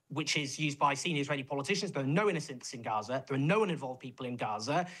 which is used by senior Israeli politicians. There are no innocents in Gaza. There are no uninvolved people in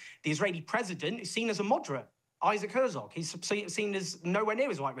Gaza. The Israeli president is seen as a moderate. Isaac Herzog, he's seen as nowhere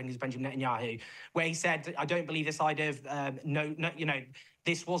near as right-wing as Benjamin Netanyahu, where he said, I don't believe this idea of, you know,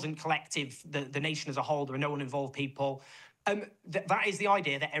 this wasn't collective, the nation as a whole, there are no uninvolved people. That is the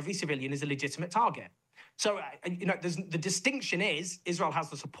idea that every civilian is a legitimate target. So, you know, the distinction is Israel has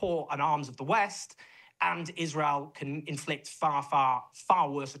the support and arms of the West, and Israel can inflict far, far, far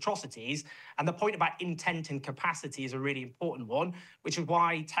worse atrocities. And the point about intent and capacity is a really important one, which is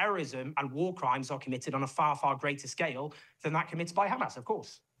why terrorism and war crimes are committed on a far, far greater scale than that committed by Hamas, of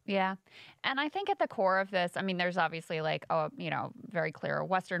course. Yeah. And I think at the core of this, I mean, there's obviously like, you know, very clear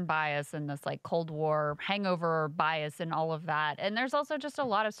Western bias and this like Cold War hangover bias and all of that. And there's also just a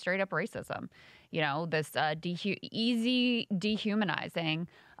lot of straight up racism, you know, this easy dehumanizing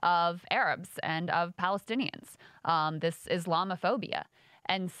of Arabs and of Palestinians, this Islamophobia.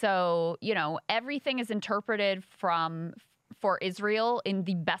 And so, you know, everything is interpreted for Israel in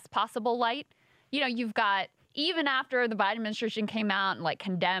the best possible light. You know, you've got, even after the Biden administration came out and like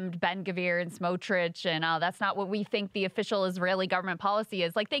condemned Ben-Gvir and Smotrich and that's not what we think the official Israeli government policy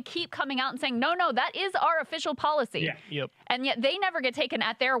is. Like they keep coming out and saying, no, that is our official policy. Yeah, yep. And yet they never get taken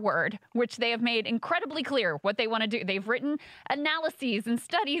at their word, which they have made incredibly clear what they want to do. They've written analyses and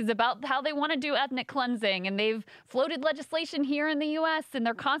studies about how they want to do ethnic cleansing, and they've floated legislation here in the U.S. and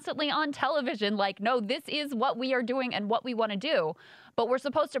they're constantly on television like, no, this is what we are doing and what we want to do. But we're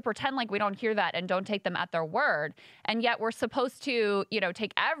supposed to pretend like we don't hear that and don't take them at their word. And yet we're supposed to, you know,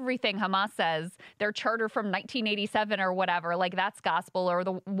 take everything Hamas says, their charter from 1987 or whatever, like that's gospel, or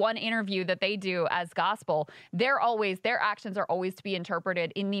the one interview that they do as gospel. Their actions are always to be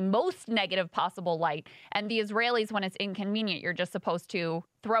interpreted in the most negative possible light. And the Israelis, when it's inconvenient, you're just supposed to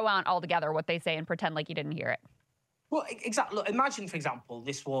throw out altogether what they say and pretend like you didn't hear it. Well, exactly. Look, imagine, for example,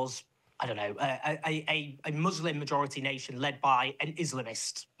 this was, I don't know, a Muslim majority nation led by an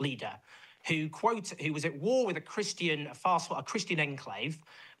Islamist leader who was at war with a Christian enclave,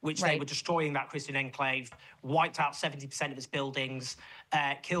 which they were destroying that Christian enclave, wiped out 70% of its buildings,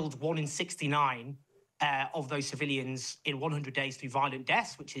 killed 1 in 69 of those civilians in 100 days through violent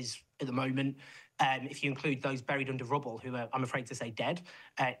deaths, which is at the moment, if you include those buried under rubble, who are, I'm afraid to say, dead,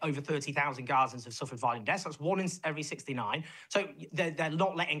 over 30,000 Gazans have suffered violent deaths. That's 1 in every 69. So they're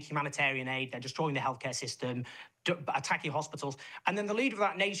not letting humanitarian aid. They're destroying the healthcare system, attacking hospitals. And then the leader of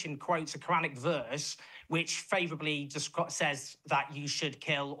that nation quotes a Quranic verse which favorably just says that you should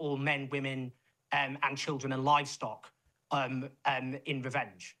kill all men, women, and children and livestock in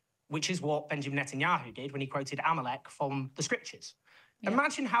revenge, which is what Benjamin Netanyahu did when he quoted Amalek from the scriptures. Yeah.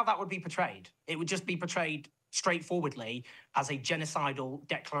 Imagine how that would be portrayed. It would just be portrayed straightforwardly as a genocidal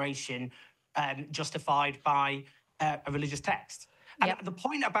declaration justified by a religious text. And the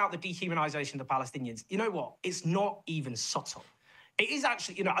point about the dehumanization of the Palestinians, you know what? It's not even subtle. It is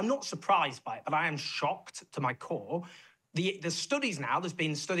actually, you know, I'm not surprised by it, but I am shocked to my core. The studies now, there's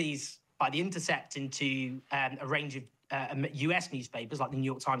been studies by The Intercept into a range of US newspapers like the New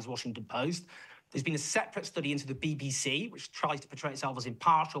York Times, Washington Post. There's been a separate study into the BBC, which tries to portray itself as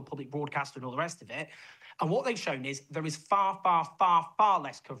impartial, public broadcaster and all the rest of it. And what they've shown is there is far, far, far, far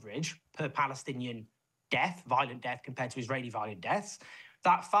less coverage per Palestinian death, violent death, compared to Israeli violent deaths.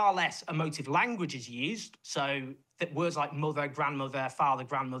 That far less emotive language is used. So that words like mother, grandmother, father,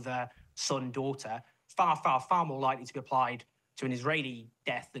 grandmother, son, daughter, far, far, far more likely to be applied to an Israeli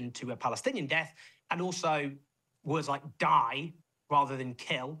death than to a Palestinian death. And also words like die rather than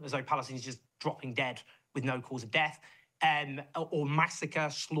kill, as though Palestinians just dropping dead with no cause of death, or massacre,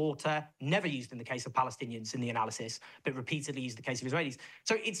 slaughter, never used in the case of Palestinians in the analysis, but repeatedly used in the case of Israelis.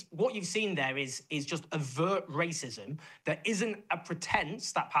 So it's what you've seen there is just overt racism. There isn't a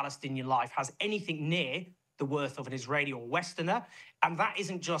pretense that Palestinian life has anything near the worth of an Israeli or Westerner, and that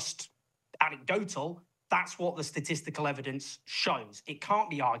isn't just anecdotal. That's what the statistical evidence shows. It can't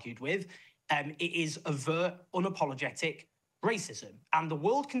be argued with. It is overt, unapologetic racism. And the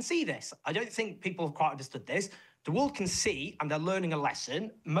world can see this. I don't think people have quite understood this. The world can see, and they're learning a lesson.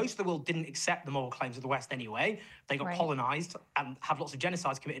 Most of the world didn't accept the moral claims of the West anyway. They got colonized and have lots of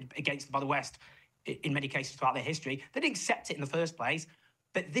genocides committed against them by the West in many cases throughout their history. They didn't accept it in the first place.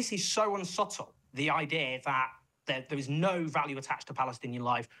 But this is so unsubtle, the idea that there is no value attached to Palestinian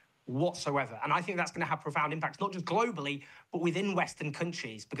life whatsoever. And I think that's going to have profound impacts, not just globally, but within Western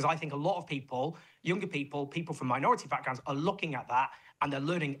countries, because I think a lot of people, younger people, people from minority backgrounds are looking at that and they're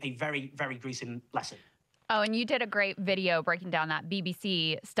learning a very, very gruesome lesson. Oh, and you did a great video breaking down that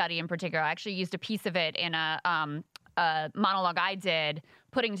BBC study in particular. I actually used a piece of it in a monologue I did,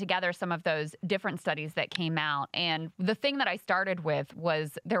 putting together some of those different studies that came out. And the thing that I started with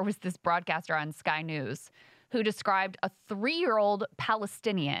was there was this broadcaster on Sky News who described a 3-year-old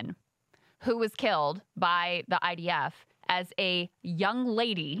Palestinian who was killed by the IDF as a young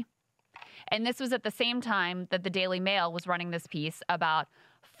lady. And this was at the same time that the Daily Mail was running this piece about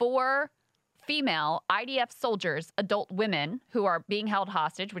 4 female IDF soldiers, adult women, who are being held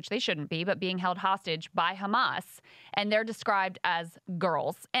hostage, which they shouldn't be, but being held hostage by Hamas. And they're described as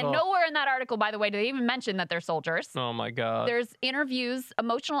girls. And nowhere in that article, by the way, do they even mention that they're soldiers. Oh, my God. There's interviews,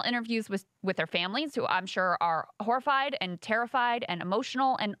 emotional interviews with their families, who I'm sure are horrified and terrified and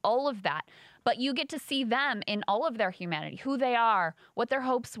emotional and all of that. But you get to see them in all of their humanity, who they are, what their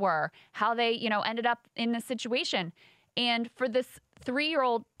hopes were, how they, ended up in this situation. And for this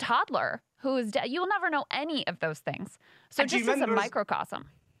 3-year-old toddler who is dead, you'll never know any of those things. So just as a microcosm.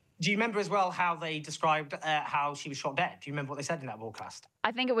 Do you remember as well how they described how she was shot dead? Do you remember what they said in that broadcast?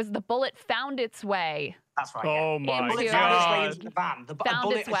 I think it was the bullet found its way. That's right. Oh, my bullet God. found its way into the van.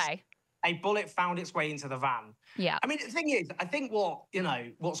 A bullet found its way into the van. Yeah. I mean, the thing is, I think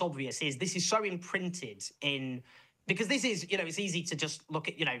what's obvious is this is so imprinted in, because this is, it's easy to just look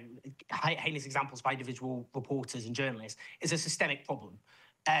at, heinous examples by individual reporters and journalists. It's a systemic problem,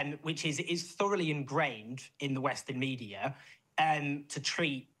 which is thoroughly ingrained in the Western media to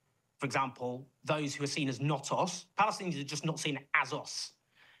treat, for example, those who are seen as not us. Palestinians are just not seen as us.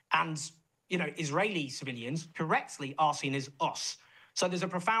 And, Israeli civilians correctly are seen as us. So there's a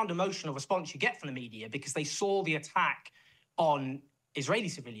profound emotional response you get from the media because they saw the attack on Israeli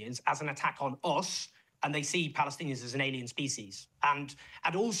civilians as an attack on us, and they see Palestinians as an alien species. And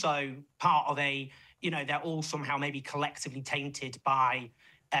also part of they're all somehow maybe collectively tainted by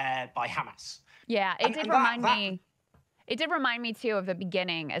Hamas. Yeah, it did remind me too of the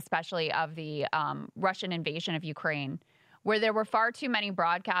beginning, especially of the Russian invasion of Ukraine, where there were far too many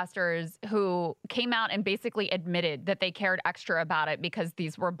broadcasters who came out and basically admitted that they cared extra about it because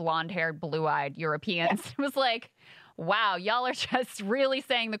these were blonde-haired, blue-eyed Europeans. It was like, wow, y'all are just really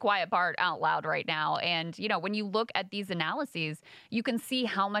saying the quiet part out loud right now. And, you know, when you look at these analyses, you can see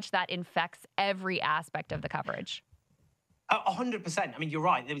how much that infects every aspect of the coverage. 100%. I mean, you're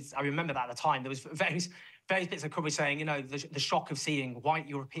right. I remember that at the time. There was various bits of coverage saying, you know, the shock of seeing white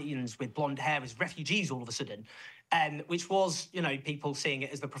Europeans with blonde hair as refugees all of a sudden, which was, you know, people seeing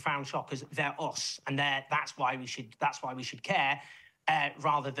it as the profound shock as they're us, and that's why we should care.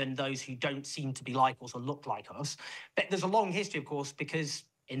 Rather than those who don't seem to be like us or look like us. But there's a long history, of course, because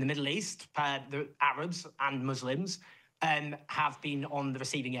in the Middle East, the Arabs and Muslims have been on the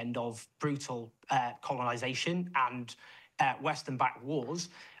receiving end of brutal colonization and Western-backed wars.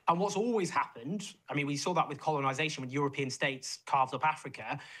 And what's always happened, I mean, we saw that with colonization when European states carved up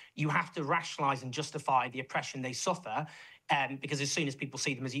Africa, you have to rationalize and justify the oppression they suffer. Because as soon as people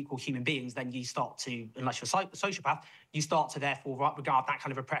see them as equal human beings, then you start to, unless you're a sociopath, you start to therefore regard that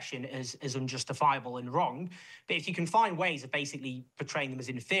kind of oppression as unjustifiable and wrong. But if you can find ways of basically portraying them as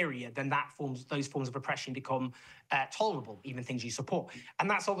inferior, then those forms of oppression become tolerable, even things you support. And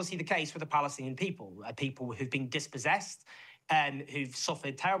that's obviously the case for the Palestinian people, people who've been dispossessed, who've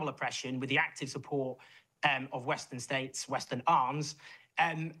suffered terrible oppression with the active support of Western states, Western arms.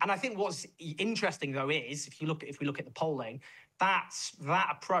 And I think what's interesting, though, is if we look at the polling, that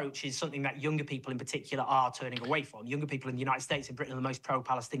approach is something that younger people in particular are turning away from. Younger people in the United States and Britain are the most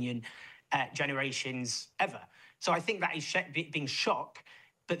pro-Palestinian generations ever. So I think that is being shock.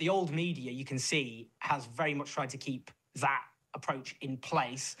 But the old media, you can see, has very much tried to keep that approach in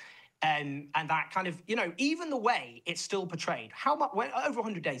place. And that kind of, you know, even the way it's still portrayed, over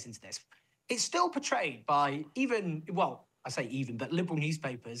 100 days into this, it's still portrayed by I say even, but liberal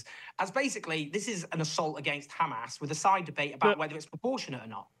newspapers, as basically this is an assault against Hamas with a side debate about whether it's proportionate or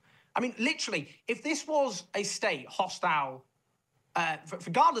not. I mean, literally, if this was a state hostile,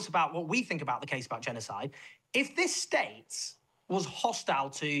 regardless about what we think about the case about genocide, if this state was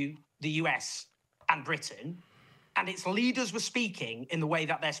hostile to the US and Britain, and its leaders were speaking in the way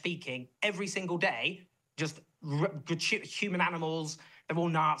that they're speaking every single day, just human animals, they're all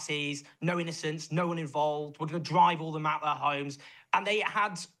Nazis, no innocence, no one involved, we're going to drive all them out of their homes. And they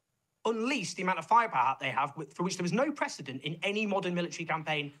had unleashed the amount of firepower they have, for which there was no precedent in any modern military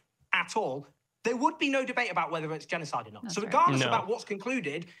campaign at all. There would be no debate about whether it's genocide or not. That's so regardless about what's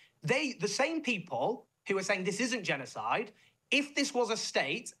concluded, the same people who are saying this isn't genocide, if this was a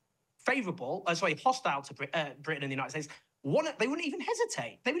state hostile to Britain and the United States, they wouldn't even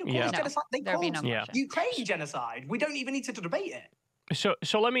hesitate. They would have called it genocide. They called Ukraine genocide. We don't even need to debate it.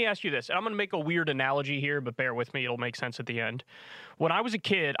 So let me ask you this. I'm going to make a weird analogy here, but bear with me. It'll make sense at the end. When I was a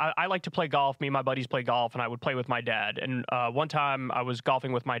kid, I like to play golf. Me and my buddies play golf, and I would play with my dad. And one time I was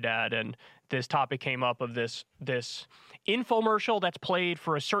golfing with my dad, and this topic came up of this infomercial that's played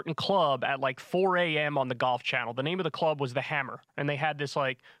for a certain club at like 4 a.m. on the Golf Channel. The name of the club was The Hammer, and they had this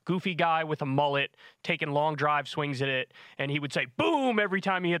like goofy guy with a mullet taking long drive swings at it, and he would say boom every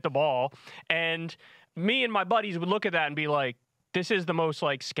time he hit the ball. And me and my buddies would look at that and be like, this is the most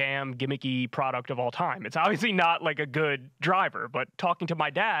like scam gimmicky product of all time. It's obviously not like a good driver, but talking to my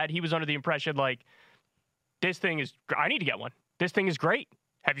dad, he was under the impression like, I need to get one. This thing is great.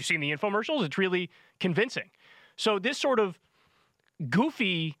 Have you seen the infomercials? It's really convincing. So this sort of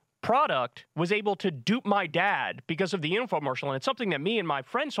goofy product was able to dupe my dad because of the infomercial. And it's something that me and my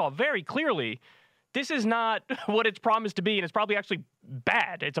friend saw very clearly. This is not what it's promised to be. And it's probably actually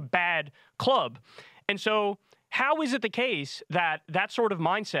bad. It's a bad club. And so how is it the case that that sort of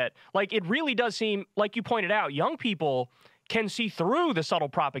mindset, like it really does seem, like you pointed out, young people can see through the subtle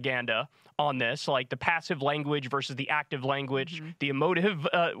propaganda on this, like the passive language versus the active language, the emotive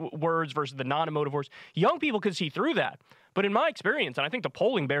words versus the non-emotive words. Young people can see through that. But in my experience, and I think the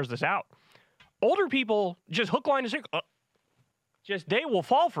polling bears this out, older people just hook, line, and sinker, they will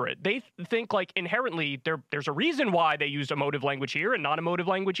fall for it. They think like inherently there's a reason why they use emotive language here and non-emotive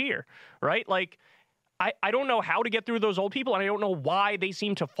language here, right? Like, I don't know how to get through those old people, and I don't know why they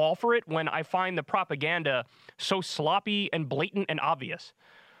seem to fall for it when I find the propaganda so sloppy and blatant and obvious.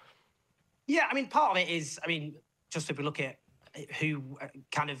 Yeah, I mean, part of it is, just if we look at who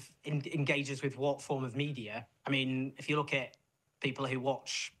kind of engages with what form of media, I mean, if you look at people who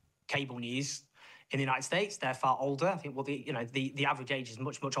watch cable news, in the United States. They're far older. I think the average age is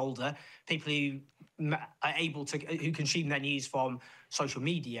much, much older. People who are able to, who consume their news from social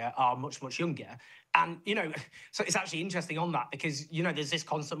media are much, much younger. And, so it's actually interesting on that because, there's this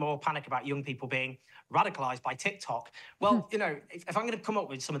constant moral panic about young people being radicalized by TikTok. Well, if I'm going to come up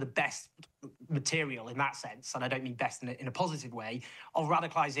with some of the best material in that sense, and I don't mean best in a positive way, of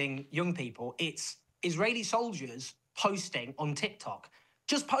radicalizing young people, it's Israeli soldiers posting on TikTok,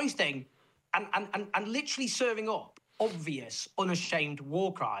 just posting and literally serving up obvious, unashamed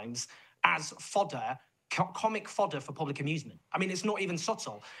war crimes as fodder, comic fodder for public amusement. I mean, it's not even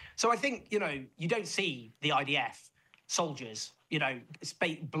subtle. So I think, you don't see the IDF soldiers,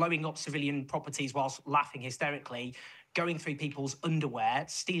 blowing up civilian properties whilst laughing hysterically, going through people's underwear,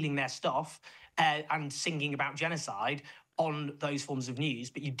 stealing their stuff, and singing about genocide on those forms of news.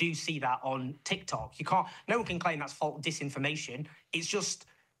 But you do see that on TikTok. No one can claim that's false disinformation. It's just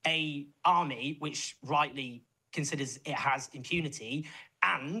a army which rightly considers it has impunity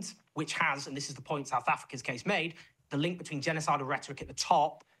and which has, and this is the point South Africa's case made, the link between genocidal rhetoric at the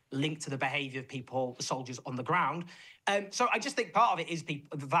top linked to the behaviour of people, the soldiers on the ground. So I just think part of it is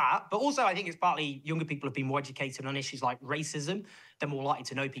that, but also I think it's partly younger people have been more educated on issues like racism. They're more likely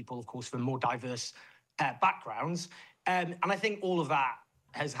to know people, of course, from more diverse backgrounds. And I think all of that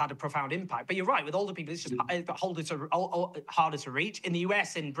has had a profound impact. But you're right, with older people, it's just harder to reach. In the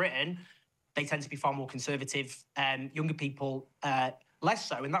US, in Britain, they tend to be far more conservative. Younger people, less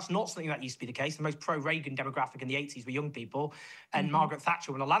so. And that's not something that used to be the case. The most pro-Reagan demographic in the 80s were young people. And Margaret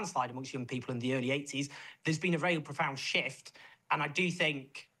Thatcher won a landslide amongst young people in the early 80s. There's been a very profound shift. And I do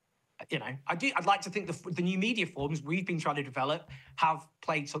think, I'd like to think the new media forms we've been trying to develop have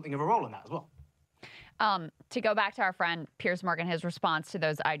played something of a role in that as well. To go back to our friend Piers Morgan, his response to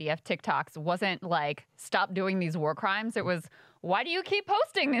those IDF TikToks wasn't like, stop doing these war crimes. It was, why do you keep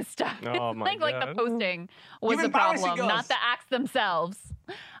posting this stuff? Oh my God. Like the posting was the problem, not the acts themselves.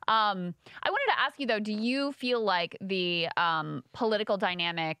 I wanted to ask you, though, do you feel like the political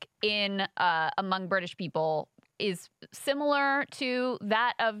dynamic among British people is similar to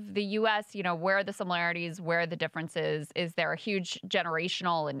that of the U.S.? Where are the similarities? Where are the differences? Is there a huge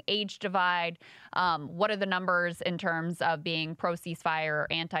generational and age divide? What are the numbers in terms of being pro-ceasefire or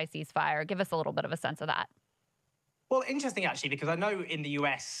anti-ceasefire? Give us a little bit of a sense of that. Well, interesting, actually, because I know in the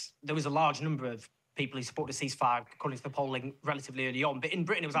US, there was a large number of people who supported a ceasefire, according to the polling, relatively early on. But in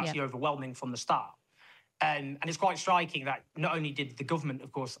Britain, it was actually overwhelming from the start. And it's quite striking that not only did the government,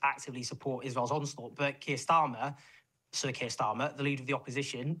 of course, actively support Israel's onslaught, but Sir Keir Starmer, the leader of the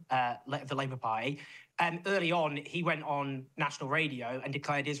opposition, of the Labour Party, early on, he went on national radio and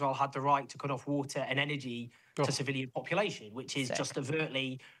declared Israel had the right to cut off water and energy to civilian population, which is just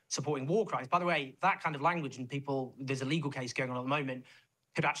overtly supporting war crimes. By the way, that kind of language, and there's a legal case going on at the moment,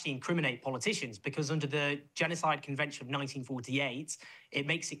 could actually incriminate politicians, because under the Genocide Convention of 1948, it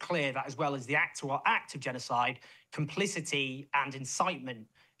makes it clear that as well as the act of genocide, complicity and incitement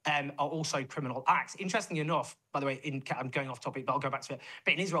are also criminal acts. Interestingly enough, by the way, I'm going off topic, but I'll go back to it.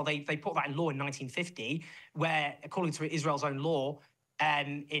 But in Israel, they put that in law in 1950, where, according to Israel's own law,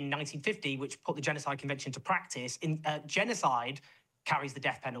 in 1950, which put the Genocide Convention into practice, genocide carries the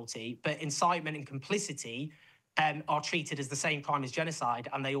death penalty, but incitement and complicity are treated as the same crime as genocide,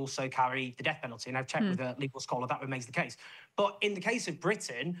 and they also carry the death penalty. And I've checked with a legal scholar, that remains the case. But in the case of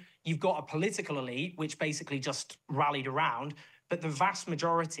Britain, you've got a political elite which basically just rallied around, but the vast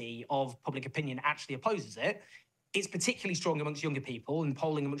majority of public opinion actually opposes it. It's particularly strong amongst younger people, and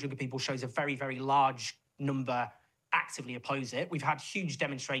polling amongst younger people shows a very, very large number actively oppose it. We've had huge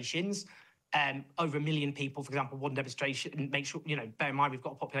demonstrations. Over 1 million people, for example, one demonstration, bear in mind, we've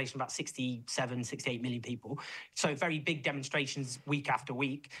got a population of about 67, 68 million people. So very big demonstrations week after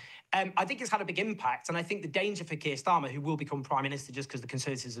week. I think it's had a big impact. And I think the danger for Keir Starmer, who will become Prime Minister just because the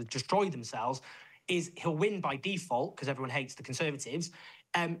Conservatives have destroyed themselves, is he'll win by default because everyone hates the Conservatives.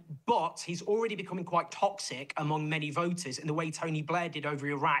 But he's already becoming quite toxic among many voters in the way Tony Blair did over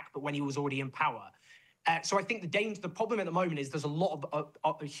Iraq, but when he was already in power. So I think the problem at the moment is there's a lot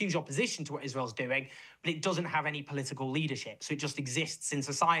of huge opposition to what Israel's doing, but it doesn't have any political leadership. So it just exists in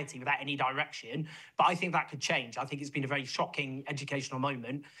society without any direction. But I think that could change. I think it's been a very shocking educational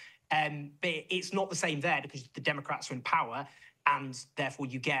moment. But it's not the same there because the Democrats are in power, and therefore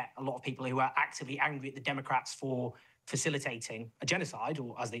you get a lot of people who are actively angry at the Democrats for facilitating a genocide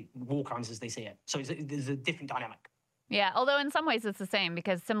or war crimes as they see it. So there's a different dynamic. Yeah, although in some ways it's the same,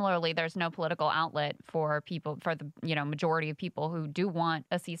 because similarly there's no political outlet for people, for the majority of people who do want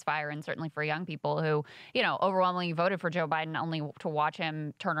a ceasefire, and certainly for young people who overwhelmingly voted for Joe Biden only to watch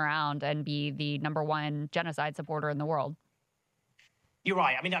him turn around and be the #1 genocide supporter in the world. You're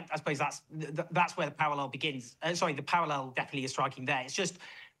right. I mean, I suppose that's where the parallel begins. The parallel definitely is striking there. It's just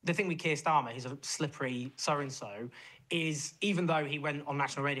the thing with Keir Starmer, he's a slippery so-and-so, is even though he went on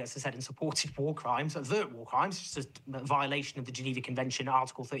national radio, as I said, and supported war crimes, overt war crimes, just a violation of the Geneva Convention,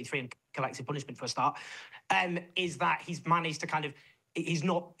 Article 33, and collective punishment for a start, is that he's managed to kind of,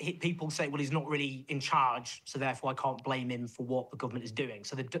 people say, well, he's not really in charge, so therefore I can't blame him for what the government is doing.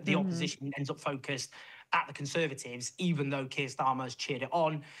 So the opposition ends up focused at the Conservatives, even though Keir Starmer has cheered it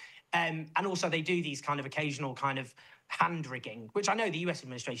on. And also they do these kind of occasional kind of hand-rigging, which I know the US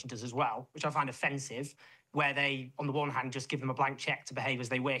administration does as well, which I find offensive, where they, on the one hand, just give them a blank check to behave as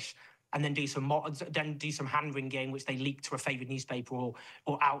they wish, and then do some hand-wringing, which they leak to a favoured newspaper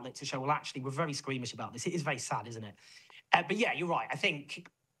or outlet to show, well, actually, we're very squeamish about this. It is very sad, isn't it? But yeah, you're right. I think,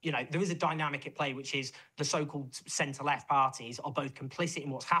 there is a dynamic at play, which is the so-called centre-left parties are both complicit in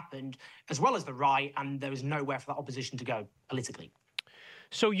what's happened, as well as the right, and there is nowhere for that opposition to go politically.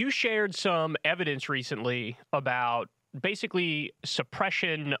 So you shared some evidence recently about basically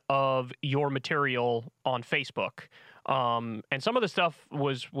suppression of your material on Facebook. And some of the stuff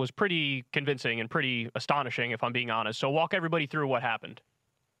was pretty convincing and pretty astonishing, if I'm being honest. So walk everybody through what happened.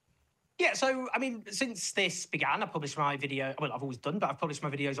 Yeah, so, I mean, since this began, I published my video, well, I've always done, but I've published my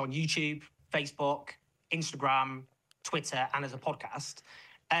videos on YouTube, Facebook, Instagram, Twitter, and as a podcast.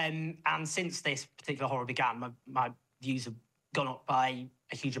 And since this particular horror began, my views have gone up by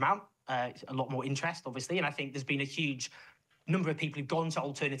a huge amount, a lot more interest, obviously, and I think there's been a huge number of people who've gone to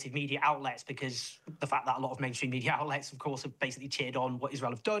alternative media outlets because the fact that a lot of mainstream media outlets, of course, have basically cheered on what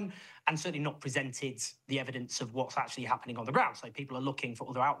Israel have done and certainly not presented the evidence of what's actually happening on the ground. So people are looking for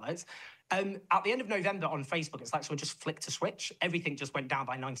other outlets. At the end of November on Facebook, it's like someone just flicked a switch. Everything just went down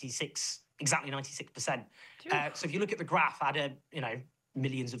by exactly 96%. So if you look at the graph, I had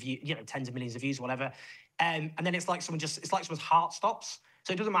millions of views, tens of millions of views, whatever. And then it's like someone's heart stops.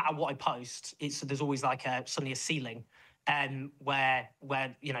 So it doesn't matter what I post. There's always like suddenly a ceiling. Where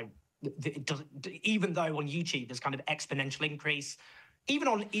it doesn't, even though on YouTube there's kind of exponential increase, even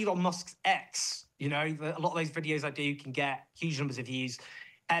on Elon Musk's X, a lot of those videos I do can get huge numbers of views.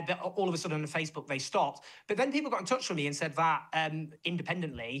 But all of a sudden on Facebook they stopped. But then people got in touch with me and said that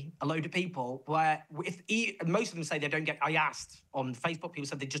independently, a load of people, most of them say they don't get. I asked on Facebook, people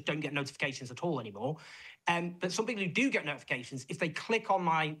said they just don't get notifications at all anymore. But some people who do get notifications, if they click on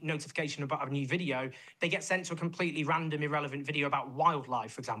my notification about a new video, they get sent to a completely random, irrelevant video about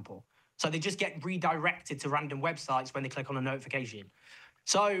wildlife, for example. So they just get redirected to random websites when they click on a notification.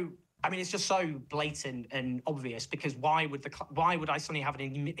 So, I mean, it's just so blatant and obvious, because why would I suddenly have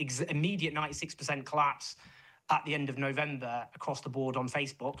an immediate 96% collapse at the end of November across the board on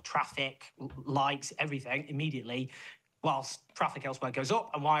Facebook, traffic, likes, everything immediately, whilst traffic elsewhere goes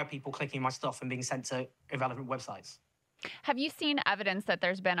up? And why are people clicking my stuff and being sent to irrelevant websites? Have you seen evidence that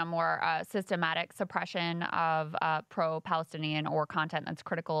there's been a more systematic suppression of pro-Palestinian or content that's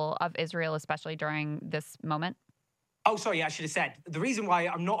critical of Israel, especially during this moment? Oh, sorry, I should have said. The reason why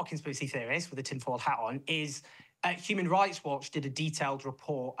I'm not a conspiracy theorist with a tinfoil hat on is Human Rights Watch did a detailed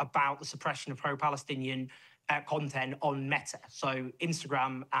report about the suppression of pro-Palestinian content on Meta, so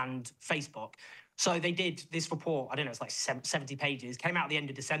Instagram and Facebook. So they did this report, I don't know, it's like 70 pages, came out at the end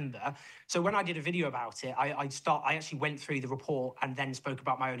of December. So when I did a video about it, I actually went through the report and then spoke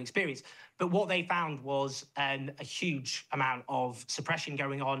about my own experience. But what they found was a huge amount of suppression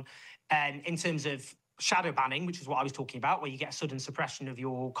going on in terms of shadow banning, which is what I was talking about, where you get a sudden suppression of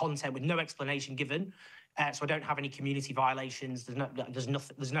your content with no explanation given. So I don't have any community violations.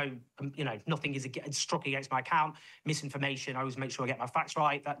 Nothing is struck against my account. Misinformation, I always make sure I get my facts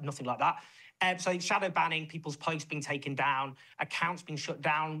right. Nothing like that. So shadow banning, people's posts being taken down, accounts being shut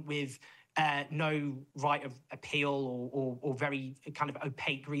down with no right of appeal or very kind of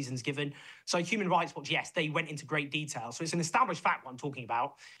opaque reasons given. So Human Rights Watch, yes, they went into great detail. So it's an established fact what I'm talking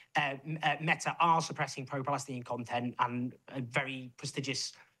about. Meta are suppressing pro-Palestinian content, and a very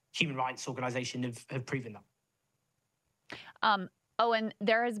prestigious human rights organization have proven that. Owen,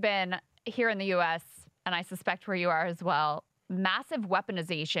 there has been here in the U.S., and I suspect where you are as well, massive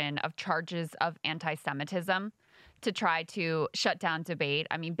weaponization of charges of anti-Semitism to try to shut down debate.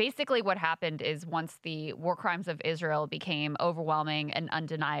 I mean, basically what happened is once the war crimes of Israel became overwhelming and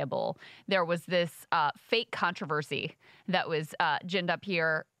undeniable, there was this fake controversy that was ginned up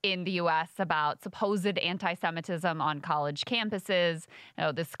here in the U.S. about supposed anti-Semitism on college campuses.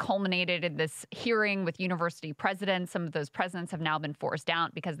 This culminated in this hearing with university presidents. Some of those presidents have now been forced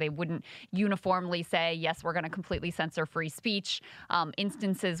out because they wouldn't uniformly say, yes, we're going to completely censor free speech.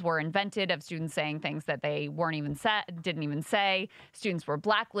 Instances were invented of students saying things that they didn't even say. Students were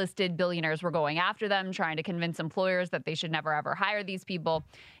blacklisted. Billionaires were going after them, trying to convince employers that they should never, ever hire these people.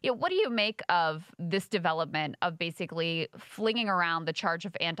 What do you make of this development of basically flinging around the charge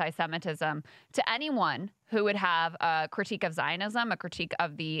of anti-Semitism to anyone who would have a critique of Zionism, a critique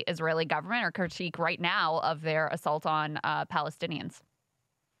of the Israeli government, or critique right now of their assault on Palestinians?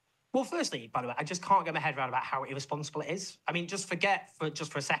 Well, firstly, by the way, I just can't get my head around about how irresponsible it is. I mean, just forget for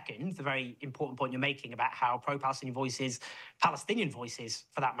a second the very important point you're making about how pro-Palestinian voices, Palestinian voices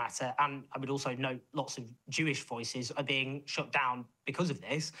for that matter, and I would also note lots of Jewish voices are being shut down because of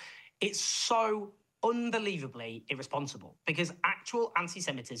this. It's so unbelievably irresponsible because actual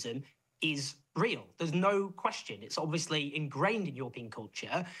anti-Semitism is real. There's no question. It's obviously ingrained in European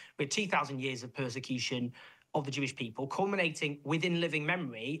culture with 2,000 years of persecution of the Jewish people, culminating within living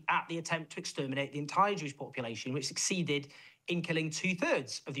memory at the attempt to exterminate the entire Jewish population, which succeeded in killing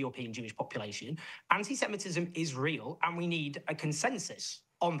 2/3 of the European Jewish population. Anti-Semitism is real, and we need a consensus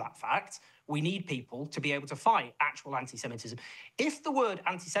on that fact. We need people to be able to fight actual anti-Semitism. If the word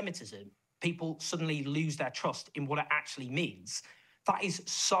anti-Semitism, people suddenly lose their trust in what it actually means, that is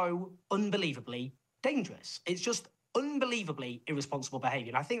so unbelievably dangerous. It's just unbelievably irresponsible behavior.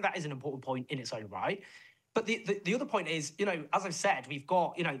 And I think that is an important point in its own right. But the other point is, as I've said, we've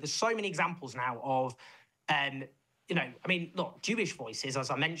got, there's so many examples now of, look, Jewish voices, as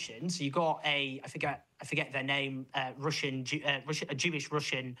I mentioned. So you got I forget their name, a Jewish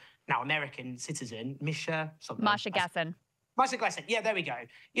Russian, now American citizen, Masha Gessen. Masha Gessen, yeah, there we go.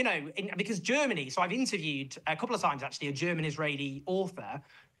 Because Germany, so I've interviewed a couple of times, actually, a German-Israeli author,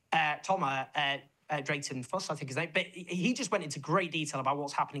 Thomas Drayton Fuss, I think his name, but he just went into great detail about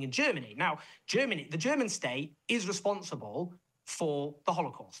what's happening in Germany. Now, the German state is responsible for the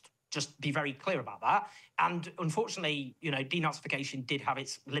Holocaust. Just be very clear about that. And unfortunately, denazification did have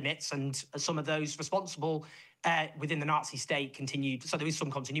its limits, and some of those responsible within the Nazi state continued. So there is some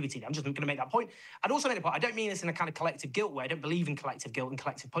continuity there. I'm just going to make that point. I'd also make a point. I don't mean this in a kind of collective guilt way. I don't believe in collective guilt and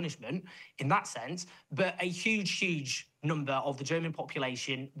collective punishment in that sense. But a huge, huge number of the German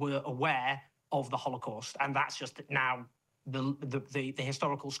population were aware of the Holocaust, and that's just now the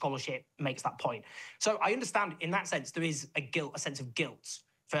historical scholarship makes that point. So I understand in that sense there is a sense of guilt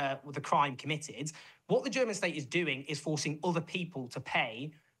for the crime committed. What the German state is doing is forcing other people to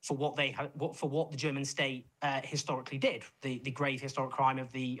pay for what the German state historically did, the grave historic crime of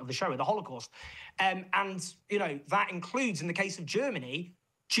the Shoah, the Holocaust, and that includes, in the case of Germany,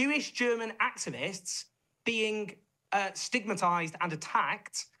 Jewish German activists being stigmatized and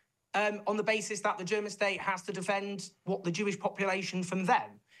attacked on the basis that the German state has to defend what the Jewish population from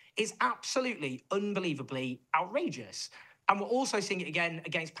them. Is absolutely, unbelievably outrageous. And we're also seeing it again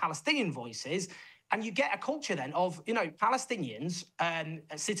against Palestinian voices. And you get a culture then of, Palestinians,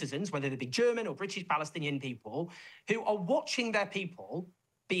 citizens, whether they be German or British Palestinian people, who are watching their people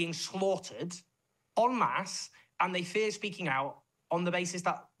being slaughtered en masse, and they fear speaking out on the basis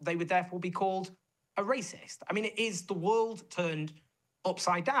that they would therefore be called a racist. I mean, it is the world turned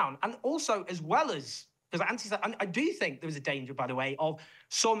upside down. And also, as well as, because I do think there is a danger, by the way, of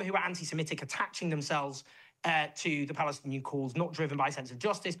some who are anti-Semitic attaching themselves to the Palestinian cause, not driven by a sense of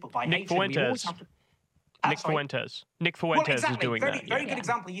justice, but by Nick nature. Fuentes. Nick Fuentes is doing that. Very good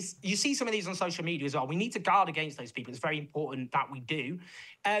example. You see some of these on social media as well. We need to guard against those people. It's very important that we do.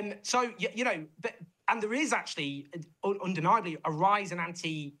 And there is actually undeniably a rise in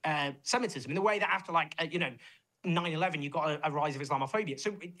anti-Semitism in the way that after 9/11, you've got a rise of Islamophobia.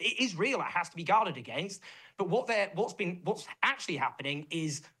 So it is real. It has to be guarded against. But what's actually happening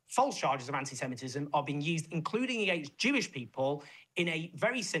is false charges of anti-Semitism are being used, including against Jewish people, in a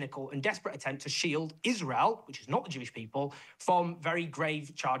very cynical and desperate attempt to shield Israel, which is not the Jewish people, from very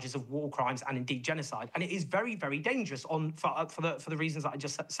grave charges of war crimes and indeed genocide. And it is very, very dangerous for the reasons that I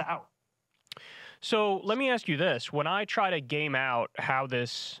just set out. So let me ask you this. When I try to game out how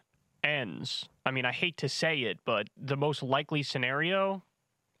this ends, I mean, I hate to say it, but the most likely scenario,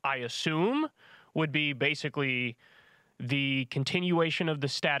 I assume, would be basically the continuation of the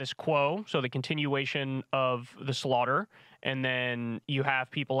status quo, so the continuation of the slaughter, and then you have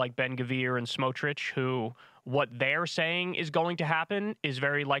people like Ben-Gvir and Smotrich who what they're saying is going to happen is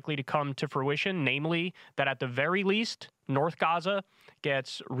very likely to come to fruition, namely that at the very least, North Gaza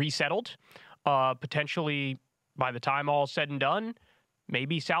gets resettled, potentially by the time all is said and done,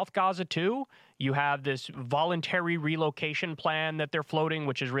 maybe South Gaza too. You have this voluntary relocation plan that they're floating,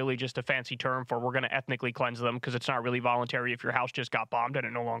 which is really just a fancy term for we're going to ethnically cleanse them, because it's not really voluntary if your house just got bombed and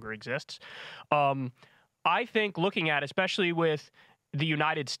it no longer exists. I think looking at, especially with the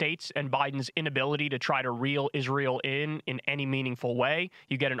United States and Biden's inability to try to reel Israel in any meaningful way.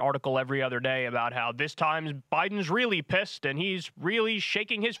 You get an article every other day about how this time Biden's really pissed and he's really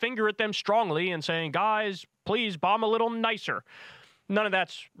shaking his finger at them strongly and saying, guys, please bomb a little nicer. None of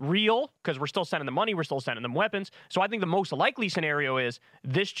that's real because we're still sending them money. We're still sending them weapons. So I think the most likely scenario is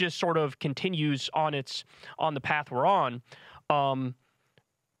this just sort of continues on the path we're on.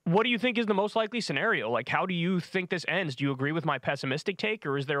 What do you think is the most likely scenario? Like, how do you think this ends? Do you agree with my pessimistic take,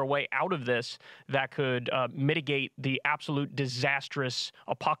 or is there a way out of this that could mitigate the absolute disastrous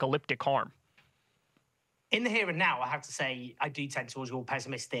apocalyptic harm? In the here and now, I have to say I do tend towards your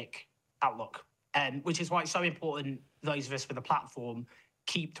pessimistic outlook, which is why it's so important those of us with a platform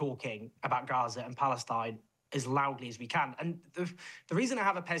keep talking about Gaza and Palestine as loudly as we can. And the reason I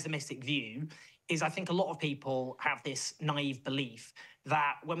have a pessimistic view is I think a lot of people have this naive belief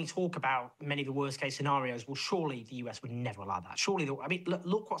that when we talk about many of the worst case scenarios, well, surely the US would never allow that. Surely,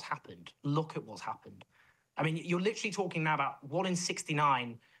 look what's happened. Look at what's happened. I mean, you're literally talking now about 1 in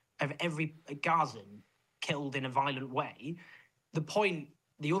 69 of every Gazan killed in a violent way.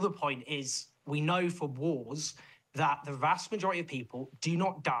 The other point is we know for wars that the vast majority of people do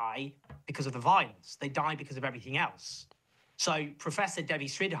not die because of the violence. They die because of everything else. So Professor Devi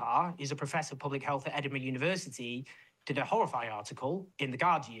Sridhar is a professor of public health at Edinburgh University, did a horrifying article in The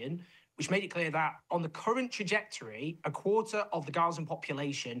Guardian, which made it clear that on the current trajectory, a quarter of the Gazan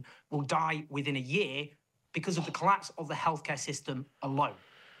population will die within a year because of the collapse of the healthcare system alone.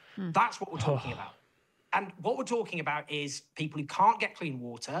 That's what we're talking about. And what we're talking about is people who can't get clean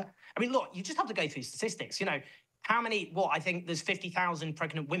water. I mean, look, you just have to go through statistics. You know, I think there's 50,000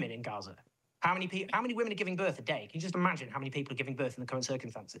 pregnant women in Gaza. How many women are giving birth a day? Can you just imagine how many people are giving birth in the current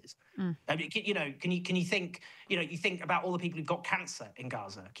circumstances? You know, can you think? You know, you think about all the people who've got cancer in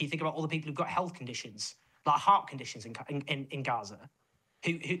Gaza. Can you think about all the people who've got health conditions, like heart conditions in Gaza?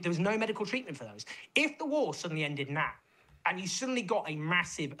 Who there was no medical treatment for those. If the war suddenly ended now, and you suddenly got a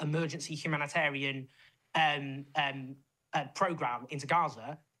massive emergency humanitarian program into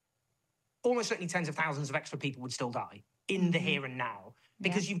Gaza, almost certainly tens of thousands of extra people would still die in the here and now.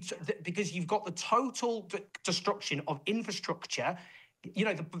 Because you've got the total destruction of infrastructure. You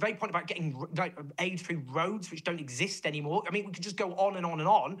know, the very point about getting aid through roads which don't exist anymore. I mean, we could just go on and on and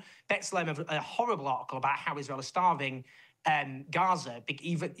on. B'Tselem have a horrible article about how Israel is starving Gaza,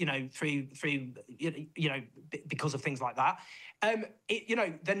 even through because of things like that.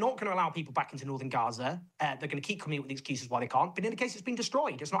 They're not going to allow people back into northern Gaza. They're going to keep coming up with excuses why they can't. But in the case, it's been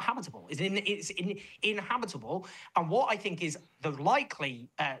destroyed. It's not habitable. It's inhabitable. And what I think is the likely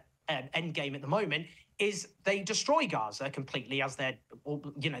end game at the moment is they destroy Gaza completely, as they've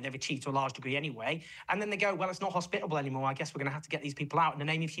achieved to a large degree anyway. And then they go, well, it's not hospitable anymore. I guess we're going to have to get these people out in the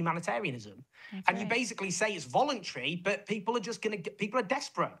name of humanitarianism. You basically say it's voluntary, but people are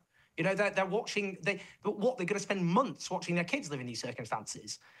desperate. You know, they're watching. They're going to spend months watching their kids live in these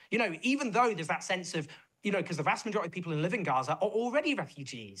circumstances. You know, even though there's that sense of, because the vast majority of people who live in Gaza are already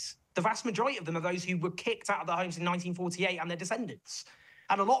refugees. The vast majority of them are those who were kicked out of their homes in 1948 and their descendants.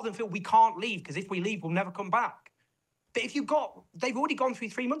 And a lot of them feel we can't leave because if we leave, we'll never come back. But they've already gone through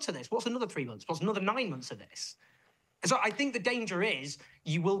 3 months of this. What's another 3 months? What's another 9 months of this? So I think the danger is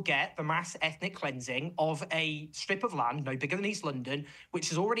you will get the mass ethnic cleansing of a strip of land no bigger than East London, which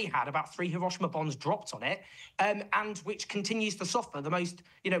has already had about 3 Hiroshima bombs dropped on it, and which continues to suffer the most,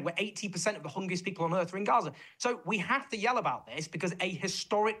 where 80% of the hungriest people on earth are in Gaza. So we have to yell about this because a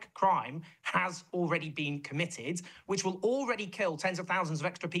historic crime has already been committed, which will already kill tens of thousands of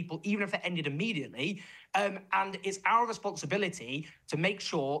extra people, even if it ended immediately. And it's our responsibility to make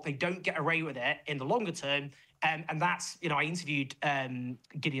sure they don't get away with it in the longer term. And that's, I interviewed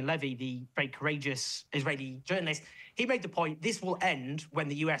Gideon Levy, the very courageous Israeli journalist. He made the point, this will end when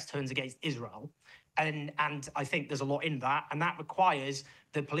the US turns against Israel. And I think there's a lot in that. And that requires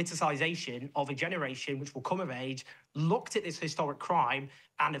the politicization of a generation which will come of age, looked at this historic crime,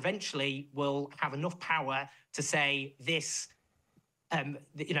 and eventually will have enough power to say this,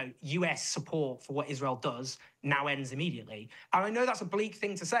 US support for what Israel does now ends immediately. And I know that's a bleak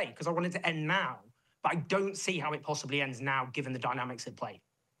thing to say because I want it to end now. But I don't see how it possibly ends now, given the dynamics at play.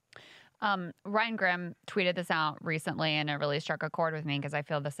 Ryan Grimm tweeted this out recently, and it really struck a chord with me because I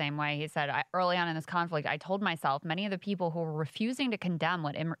feel the same way. He said, early on in this conflict, I told myself many of the people who were refusing to condemn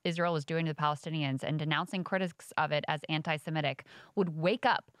what Israel was doing to the Palestinians and denouncing critics of it as anti-Semitic would wake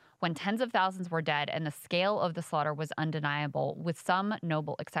up when tens of thousands were dead and the scale of the slaughter was undeniable, with some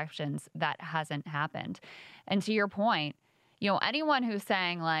noble exceptions, that hasn't happened. And to your point, anyone who's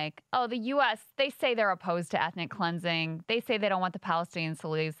saying like, oh, the U.S., they say they're opposed to ethnic cleansing. They say they don't want the Palestinians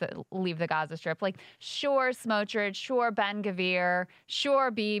to leave the Gaza Strip. Like, sure, Smotrich, sure, Ben-Gvir,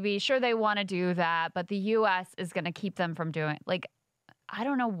 sure, Bibi, sure, they want to do that, but the U.S. is going to keep them from doing it. Like, I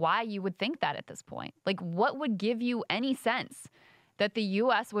don't know why you would think that at this point. Like, what would give you any sense that the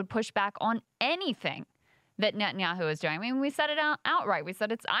U.S. would push back on anything that Netanyahu is doing? I mean, we said it outright. We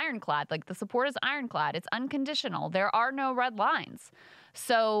said it's ironclad. Like, the support is ironclad. It's unconditional. There are no red lines.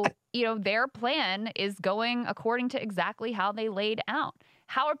 So, their plan is going according to exactly how they laid out.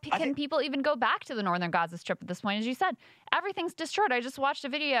 How can people even go back to the northern Gaza Strip at this point? As you said, everything's destroyed. I just watched a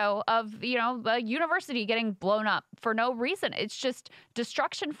video of, a university getting blown up for no reason. It's just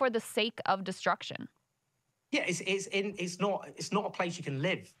destruction for the sake of destruction. Yeah, it's not a place you can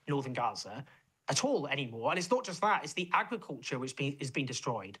live, northern Gaza, at all anymore. And it's not just that, it's the agriculture which is being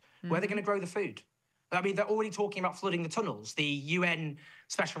destroyed. Where are they going to grow the food? I mean, they're already talking about flooding the tunnels. The UN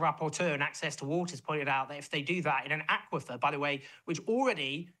Special Rapporteur on Access to Water has pointed out that if they do that in an aquifer, by the way, which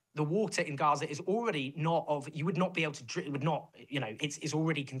already, the water in Gaza is already you would not be able to drink, it would not, it's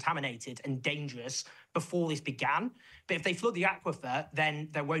already contaminated and dangerous before this began. But if they flood the aquifer, then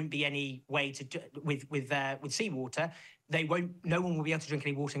there won't be any way to, with seawater, no one will be able to drink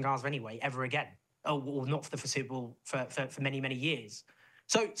any water in Gaza anyway, ever again. Or not for the foreseeable, for many, many years.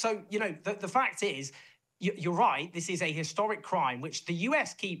 So the fact is, you're right, this is a historic crime, which the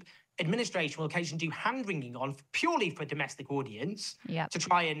US administration will occasionally do hand-wringing on purely for domestic audience, to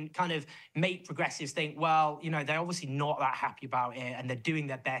try and kind of make progressives think, well, they're obviously not that happy about it and they're doing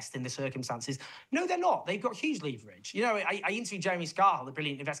their best in the circumstances. No, they're not. They've got huge leverage. I interviewed Jeremy Scarhill, the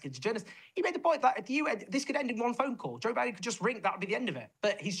brilliant investigative journalist. He made the point that at the UN, this could end in one phone call. Joe Biden could just ring, that would be the end of it.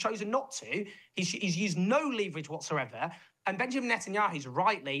 But he's chosen not to. He's used no leverage whatsoever. And Benjamin Netanyahu is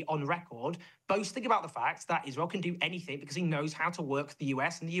rightly on record boasting about the fact that Israel can do anything because he knows how to work the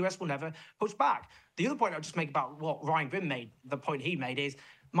US and the US will never push back. The other point I'll just make about what Ryan Grimm made, the point he made is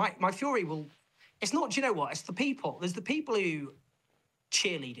my fury will, it's not, do you know what? It's the people. There's the people who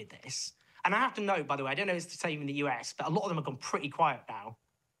cheerleaded this. And I have to note, by the way, I don't know if it's the same in the US, but a lot of them have gone pretty quiet now.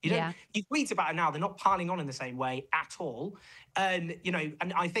 You tweet about it now, they're not piling on in the same way at all. And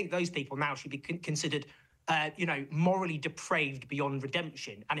I think those people now should be considered morally depraved beyond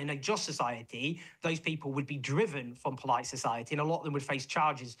redemption. And in a just society, those people would be driven from polite society, and a lot of them would face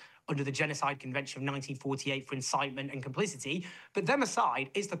charges under the Genocide Convention of 1948 for incitement and complicity. But them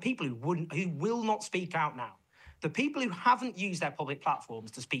aside, it's the people who will not speak out now. The people who haven't used their public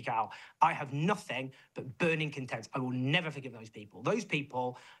platforms to speak out, I have nothing but burning contempt. I will never forgive those people. Those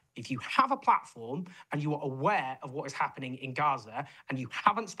people, if you have a platform and you are aware of what is happening in Gaza and you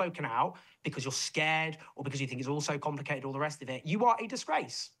haven't spoken out because you're scared or because you think it's all so complicated, all the rest of it, you are a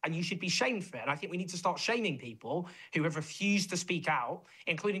disgrace and you should be shamed for it. And I think we need to start shaming people who have refused to speak out,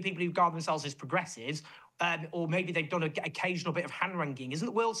 including people who regard themselves as progressives, or maybe they've done an occasional bit of hand-wringing. Isn't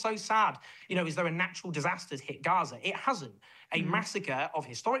the world so sad? Is there a natural disaster to hit Gaza? It hasn't. A massacre of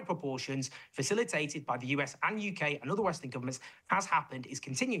historic proportions facilitated by the US and UK and other Western governments has happened, is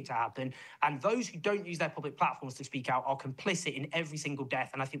continuing to happen. And those who don't use their public platforms to speak out are complicit in every single death.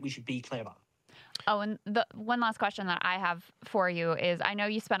 And I think we should be clear about that. Oh, and the one last question that I have for you is, I know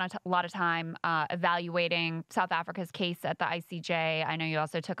you spent a lot of time evaluating South Africa's case at the ICJ. I know you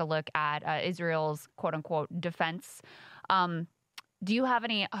also took a look at Israel's quote-unquote defense. Do you have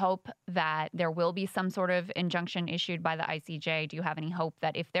any hope that there will be some sort of injunction issued by the ICJ? Do you have any hope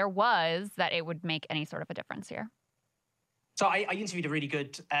that if there was, that it would make any sort of a difference here? So I interviewed a really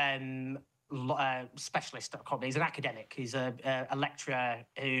good specialist. He's an academic. He's a lecturer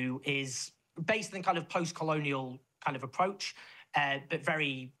who is based in kind of post-colonial kind of approach, but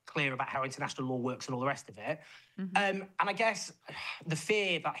very clear about how international law works and all the rest of it. And I guess the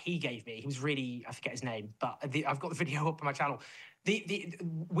fear that he gave me, he was really, I forget his name, but I've got the video up on my channel,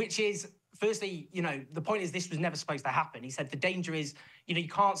 which is, firstly, the point is this was never supposed to happen. He said the danger is, you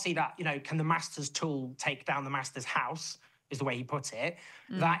can't see that, can the master's tool take down the master's house, is the way he put it.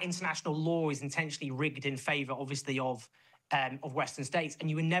 That international law is intentionally rigged in favor, obviously, of Western states, and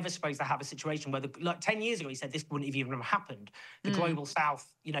you were never supposed to have a situation where, 10 years ago, he said this wouldn't have even happened. The global South,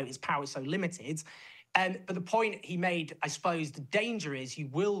 its power is so limited. But the point he made, I suppose, the danger is you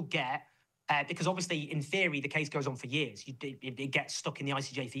will get, because obviously, in theory, the case goes on for years. It gets stuck in the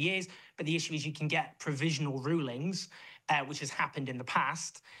ICJ for years, but the issue is you can get provisional rulings, which has happened in the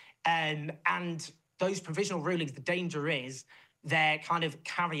past. And those provisional rulings, the danger is they're kind of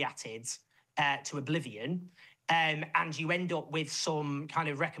caveated to oblivion. and you end up with some kind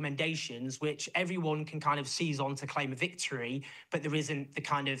of recommendations which everyone can kind of seize on to claim a victory, but there isn't the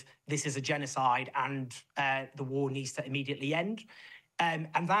kind of, this is a genocide and the war needs to immediately end. And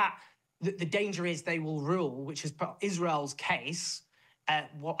that, the danger is they will rule, which is Israel's case.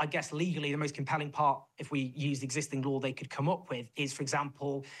 What I guess legally the most compelling part, if we use existing law, they could come up with is, for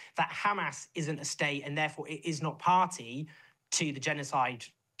example, that Hamas isn't a state and therefore it is not party to the Genocide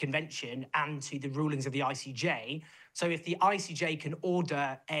Convention and to the rulings of the ICJ. So if the ICJ can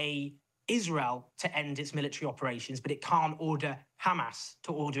order Israel to end its military operations, but it can't order Hamas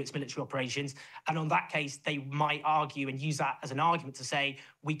to order its military operations, and on that case, they might argue and use that as an argument to say,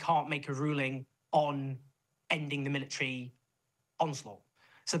 we can't make a ruling on ending the military onslaught.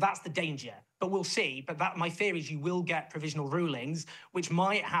 So that's the danger. But we'll see. But my fear is you will get provisional rulings, which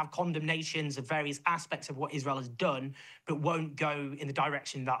might have condemnations of various aspects of what Israel has done, but won't go in the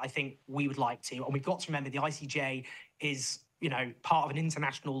direction that I think we would like to. And we've got to remember the ICJ is, part of an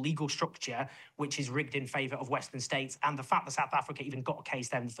international legal structure which is rigged in favor of Western states. And the fact that South Africa even got a case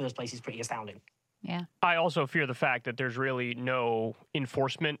there in the first place is pretty astounding. Yeah. I also fear the fact that there's really no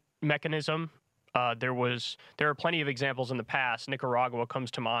enforcement mechanism. There are plenty of examples in the past. Nicaragua comes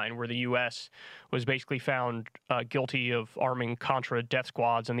to mind, where the U.S. was basically found guilty of arming Contra death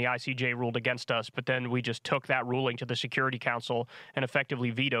squads, and the ICJ ruled against us. But then we just took that ruling to the Security Council and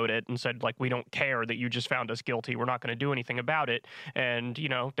effectively vetoed it and said, we don't care that you just found us guilty. We're not going to do anything about it. And,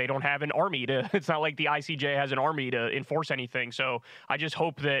 they don't have an army to. It's not like the ICJ has an army to enforce anything. So I just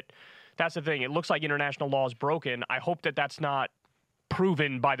hope that's the thing. It looks like international law is broken. I hope that that's not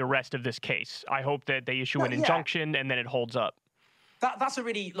proven by the rest of this case. I hope that they issue an injunction and then it holds up. It's a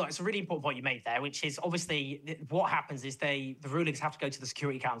really important point you made there, which is obviously what happens is the rulings have to go to the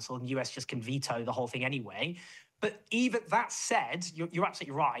Security Council and the US just can veto the whole thing anyway. But even that said, you're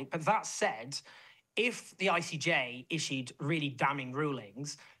absolutely right. But that said, if the ICJ issued really damning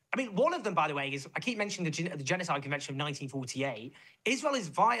rulings, one of them, by the way, is I keep mentioning the Genocide Convention of 1948. Israel is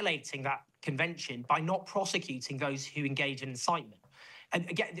violating that convention by not prosecuting those who engage in incitement. And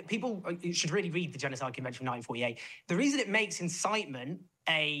again, people should really read the Genocide Convention of 1948. The reason it makes incitement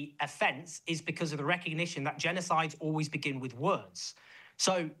an offence is because of the recognition that genocides always begin with words.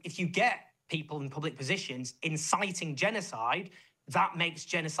 So if you get people in public positions inciting genocide, that makes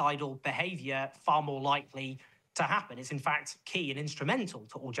genocidal behaviour far more likely to happen. It's in fact key and instrumental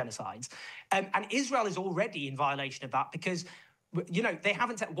to all genocides. And Israel is already in violation of that because, they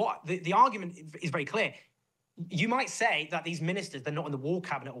haven't... The argument is very clear. You might say that these ministers, they're not in the war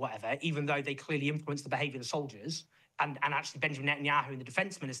cabinet or whatever, even though they clearly influence the behaviour of the soldiers. And actually Benjamin Netanyahu and the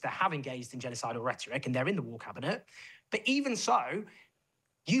defence minister have engaged in genocidal rhetoric and they're in the war cabinet. But even so,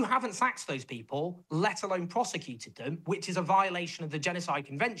 you haven't sacked those people, let alone prosecuted them, which is a violation of the Genocide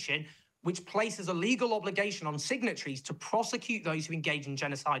Convention, which places a legal obligation on signatories to prosecute those who engage in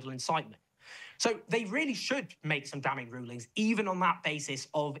genocidal incitement. So they really should make some damning rulings, even on that basis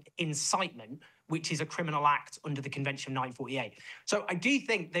of incitement, which is a criminal act under the Convention of 1948. So I do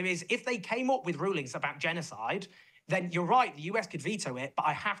think there is, if they came up with rulings about genocide, then you're right, the US could veto it, but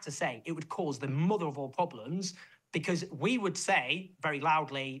I have to say it would cause the mother of all problems because we would say very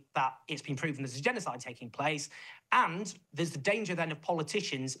loudly that it's been proven there's a genocide taking place, and there's the danger then of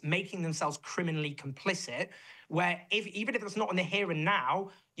politicians making themselves criminally complicit, where even if it's not in the here and now,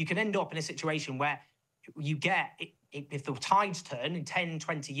 you can end up in a situation where you get, if the tides turn in 10,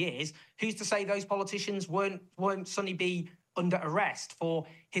 20 years, who's to say those politicians won't suddenly be under arrest for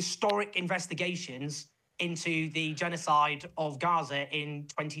historic investigations into the genocide of Gaza in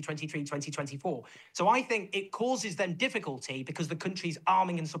 2023, 2024. So I think it causes them difficulty because the country's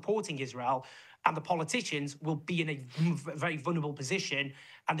arming and supporting Israel, and the politicians will be in a very vulnerable position,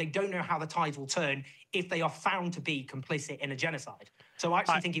 and they don't know how the tides will turn if they are found to be complicit in a genocide. So I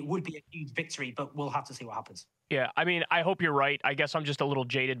actually think it would be a huge victory, but we'll have to see what happens. Yeah, I hope you're right. I guess I'm just a little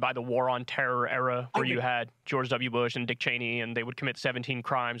jaded by the war on terror era where you had George W. Bush and Dick Cheney, and they would commit 17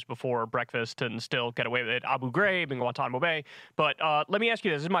 crimes before breakfast and still get away with it. Abu Ghraib and Guantanamo Bay. But let me ask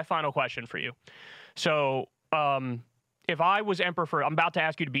you this. This is my final question for you. So if I was emperor I'm about to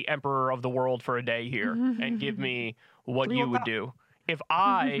ask you to be emperor of the world for a day here and give me what you would do. If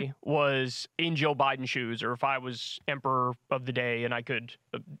I was in Joe Biden's shoes, or if I was emperor of the day and I could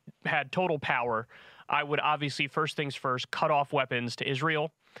had total power, I would obviously, first things first, cut off weapons to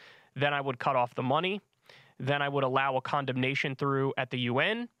Israel. Then I would cut off the money. Then I would allow a condemnation through at the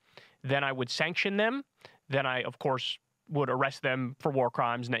UN. Then I would sanction them. Then I, of course, would arrest them for war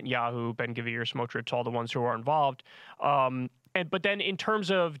crimes, Netanyahu, Ben-Gvir, Smotrich, all the ones who are involved. But then in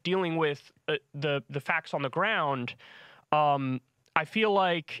terms of dealing with the facts on the ground, I feel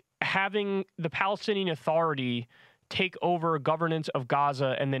like having the Palestinian Authority take over governance of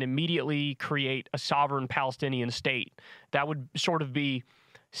Gaza and then immediately create a sovereign Palestinian state. That would sort of be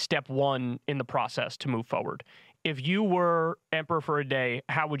step one in the process to move forward. If you were emperor for a day,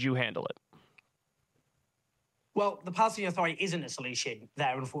 how would you handle it? Well, the Palestinian Authority isn't a solution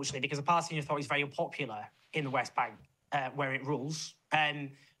there, unfortunately, because the Palestinian Authority is very unpopular in the West Bank, where it rules.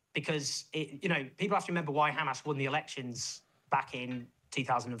 Because, people have to remember why Hamas won the elections back in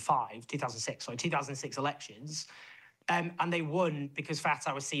 2006 elections. And they won because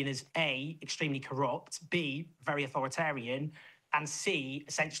Fatah was seen as A, extremely corrupt, B, very authoritarian, and C,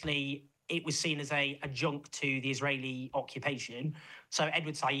 essentially, it was seen as a adjunct to the Israeli occupation. So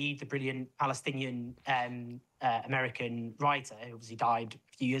Edward Said, the brilliant Palestinian American writer, who obviously died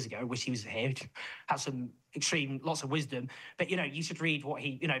a few years ago, wish he was here, has lots of wisdom. But, you should read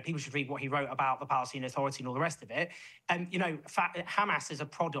people should read what he wrote about the Palestinian Authority and all the rest of it. And, Hamas is a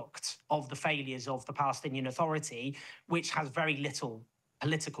product of the failures of the Palestinian Authority, which has very little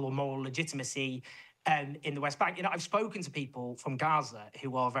political or moral legitimacy in the West Bank. I've spoken to people from Gaza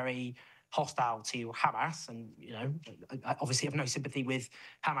who are very hostile to Hamas, and I obviously have no sympathy with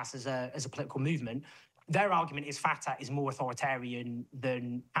Hamas as a political movement. Their argument is Fatah is more authoritarian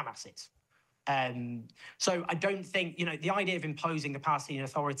than Hamas is. So I don't think the idea of imposing the Palestinian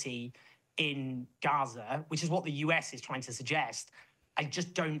Authority in Gaza, which is what the US is trying to suggest, I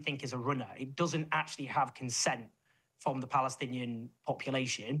just don't think is a runner. It doesn't actually have consent from the Palestinian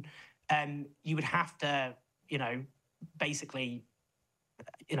population. You would have to, basically,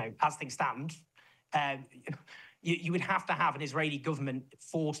 as things stand, you would have to have an Israeli government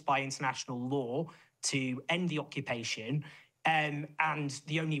forced by international law to end the occupation. And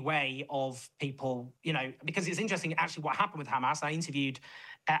the only way of people, because it's interesting, actually, what happened with Hamas. I interviewed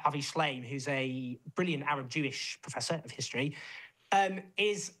Avi Shleim, who's a brilliant Arab Jewish professor of history,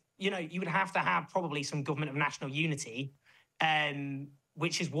 is, you would have to have probably some government of national unity,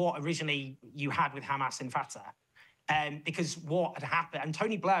 which is what originally you had with Hamas and Fatah. Because what had happened, and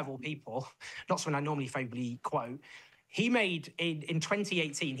Tony Blair, of all people, not someone I normally favorably quote, he made, in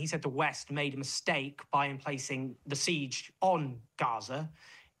 2018, he said the West made a mistake by placing the siege on Gaza.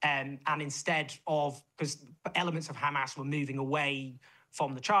 And instead of, because elements of Hamas were moving away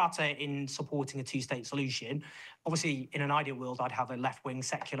from the Charter in supporting a two-state solution. Obviously, in an ideal world, I'd have a left-wing,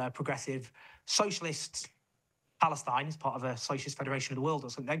 secular, progressive, socialist Palestine as part of a socialist federation of the world or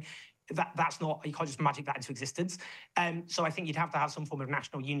something. That's not, you can't just magic that into existence. So I think you'd have to have some form of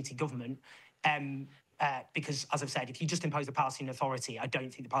national unity government. Because, as I've said, if you just impose the Palestinian Authority, I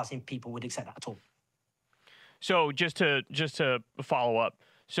don't think the Palestinian people would accept that at all. So just to follow up,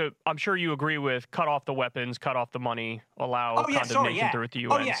 so I'm sure you agree with cut off the weapons, cut off the money, allow condemnation through the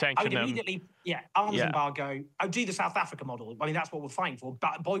UN, sanction them. Immediately, arms embargo. I would do the South Africa model. I mean, that's what we're fighting for.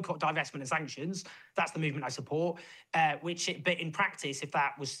 Boycott, divestment, and sanctions. That's the movement I support. But in practice, if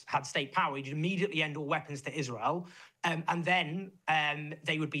that had state power, you'd immediately end all weapons to Israel, and then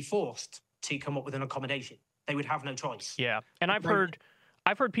they would be forced to come up with an accommodation. They would have no choice. Yeah, and I've heard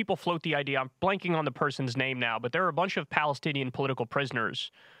people float the idea. I'm blanking on the person's name now, but there are a bunch of Palestinian political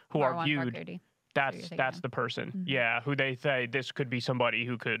prisoners who are viewed. That's the person. Mm-hmm. Yeah, who they say this could be somebody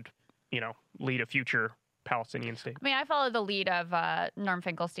who could, lead a future Palestinian state. I mean, I follow the lead of Norm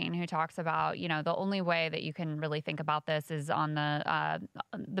Finkelstein, who talks about, the only way that you can really think about this is on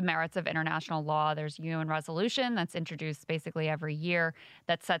the merits of international law. There's a UN resolution that's introduced basically every year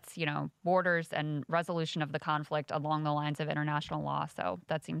that sets, borders and resolution of the conflict along the lines of international law. So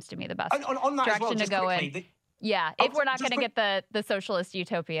that seems to me the best on that direction as well, to go in. If we're not going to get the socialist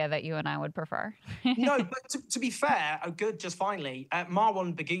utopia that you and I would prefer. No, but to be fair, just finally,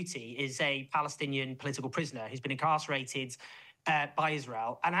 Marwan Barghouti is a Palestinian political prisoner who's been incarcerated by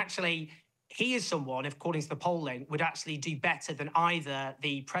Israel. And actually, he is someone, according to the polling, would actually do better than either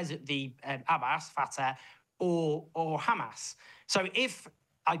the Abbas, Fatah, or Hamas. So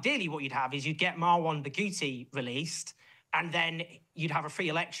ideally what you'd have is you'd get Marwan Barghouti released, and then you'd have a free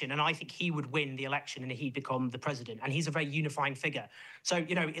election, and I think he would win the election and he'd become the president. And he's a very unifying figure. So,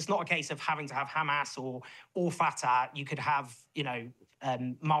 it's not a case of having to have Hamas or Fatah. You could have,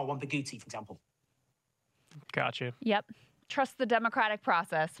 Marwan Barghouti, for example. Gotcha. Yep. Trust the democratic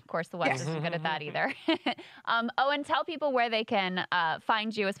process. Of course, the West isn't good at that either. Owen, tell people where they can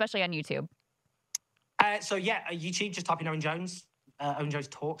find you, especially on YouTube. YouTube, just type in Owen Jones. Owen Jones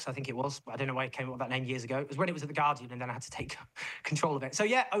Talks, I think it was. I don't know why I came up with that name years ago. It was when it was at The Guardian, and then I had to take control of it. So,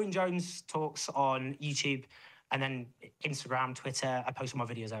 Owen Jones Talks on YouTube, and then Instagram, Twitter. I post all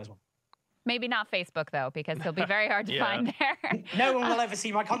my videos there as well. Maybe not Facebook, though, because he'll be very hard to find there. No one will ever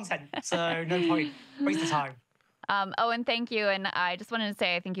see my content, so no point. Waste of time. Owen, thank you. And I just wanted to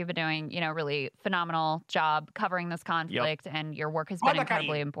say I think you've been doing, really phenomenal job covering this conflict, and your work has been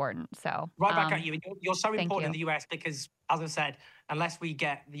incredibly important. So right back at you. You're so important in the US because, as I said, unless we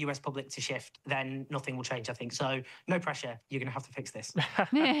get the US public to shift, then nothing will change, I think. So no pressure. You're going to have to fix this.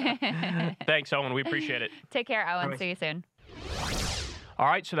 Thanks, Owen. We appreciate it. Take care, Owen. See you soon. All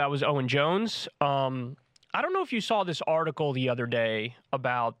right. So that was Owen Jones. I don't know if you saw this article the other day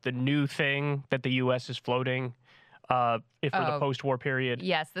about the new thing that the U.S. is floating for the post-war period.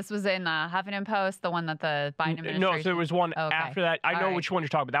 Yes, this was in Huffington Post, the one that the Biden administration... No, so there was one after that. I know which one you're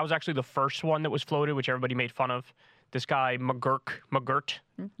talking about. That was actually the first one that was floated, which everybody made fun of. This guy, McGirt.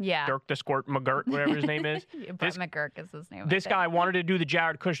 Yeah. Dirk the Squirt McGirt, whatever his name is. McGirt is his name. This guy wanted to do the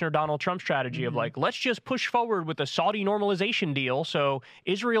Jared Kushner, Donald Trump strategy of let's just push forward with the Saudi normalization deal so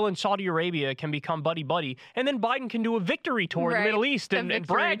Israel and Saudi Arabia can become buddy-buddy, and then Biden can do a victory tour in the Middle East and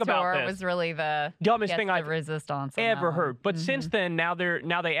brag about this. It was really the dumbest thing I've ever heard. But since then, now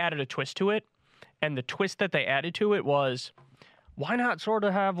they added a twist to it, and the twist that they added to it was, why not sort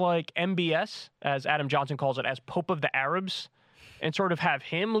of have like MBS, as Adam Johnson calls it, as Pope of the Arabs, and sort of have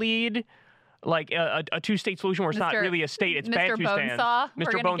him lead like a two-state solution where it's not really a state, it's Bantu stands.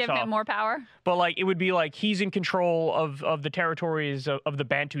 We're going to give him more power. But like it would be like he's in control of the territories of the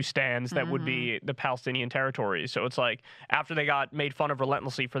Bantu stands that would be the Palestinian territories. So it's like after they got made fun of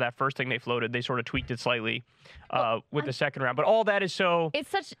relentlessly for that first thing they floated, they sort of tweaked it slightly with the second round. But all that is so...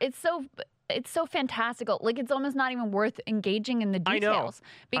 It's so fantastical. Like, it's almost not even worth engaging in the details.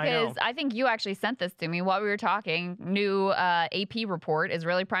 Because I think you actually sent this to me while we were talking. New AP report,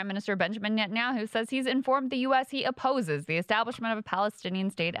 Israeli Prime Minister Benjamin Netanyahu says he's informed the U.S. he opposes the establishment of a Palestinian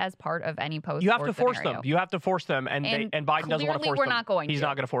state as part of any post-war You have to force scenario. them. You have to force them. And Biden doesn't want to force them. We're not going to. He's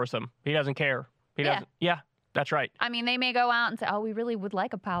not going to force them. He doesn't care. He doesn't. Yeah, that's right. I mean, they may go out and say, we really would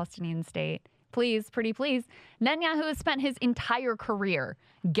like a Palestinian state. Please, pretty please. Netanyahu has spent his entire career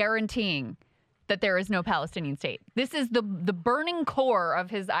guaranteeing that there is no Palestinian state. This is the burning core of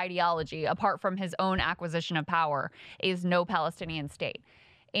his ideology, apart from his own acquisition of power, is no Palestinian state.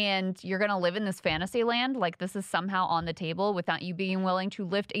 And you're going to live in this fantasy land like this is somehow on the table without you being willing to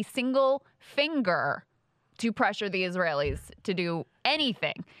lift a single finger to pressure the Israelis to do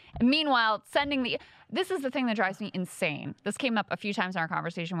anything. And meanwhile, this is the thing that drives me insane. This came up a few times in our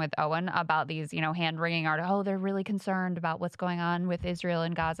conversation with Owen about these, hand-wringing articles. They're really concerned about what's going on with Israel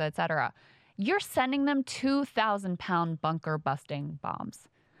and Gaza, et cetera. You're sending them 2,000-pound bunker-busting bombs.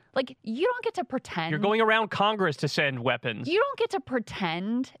 Like, you don't get to pretend. You're going around Congress to send weapons. You don't get to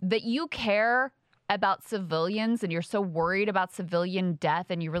pretend that you care about civilians and you're so worried about civilian death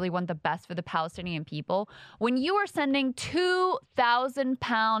and you really want the best for the Palestinian people when you are sending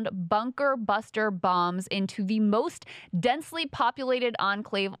 2,000-pound bunker buster bombs into the most densely populated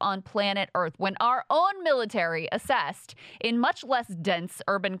enclave on planet Earth, when our own military assessed in much less dense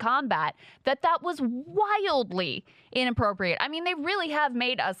urban combat that was wildly inappropriate. I mean, they really have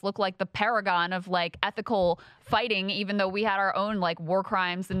made us look like the paragon of like ethical fighting, even though we had our own like war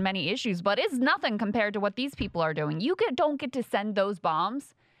crimes and many issues, but it's nothing compared to what these people are doing. You don't get to send those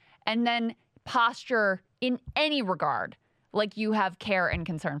bombs and then posture in any regard like you have care and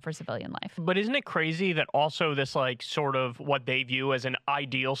concern for civilian life. But isn't it crazy that also this like sort of what they view as an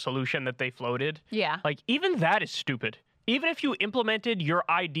ideal solution that they floated? Yeah. Like even that is stupid. Even if you implemented your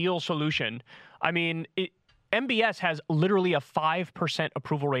ideal solution, I mean, MBS has literally a 5%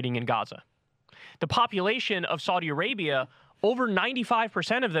 approval rating in Gaza. The population of Saudi Arabia, over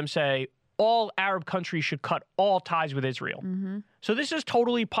 95% of them say all Arab countries should cut all ties with Israel. Mm-hmm. So this is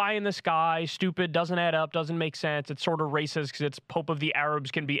totally pie in the sky, stupid, doesn't add up, doesn't make sense. It's sort of racist because it's Pope of the Arabs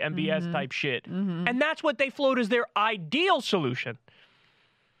can be MBS type shit. Mm-hmm. And that's what they float as their ideal solution.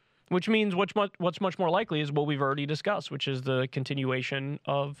 Which means what's much more likely is what we've already discussed, which is the continuation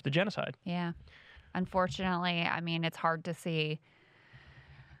of the genocide. Yeah. Unfortunately, I mean, it's hard to see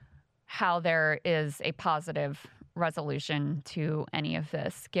how there is a positive resolution to any of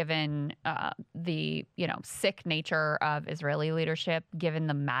this, given the sick nature of Israeli leadership, given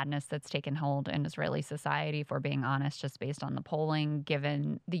the madness that's taken hold in Israeli society, if we're being honest, just based on the polling,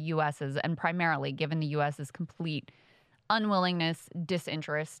 given the U.S.'s, and primarily given the U.S.'s complete unwillingness,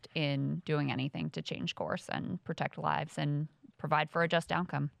 disinterest in doing anything to change course and protect lives and provide for a just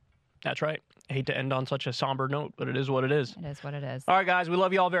outcome. That's right. I hate to end on such a somber note, but it is what it is. It is what it is. All right, guys, we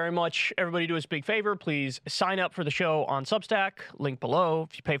love you all very much. Everybody do us a big favor. Please sign up for the show on Substack. Link below.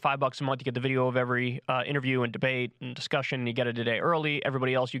 If you pay $5 a month, you get the video of every interview and debate and discussion. You get it a day early.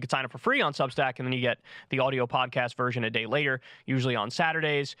 Everybody else, you can sign up for free on Substack, and then you get the audio podcast version a day later, usually on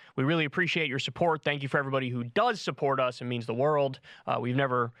Saturdays. We really appreciate your support. Thank you for everybody who does support us. It means the world. We've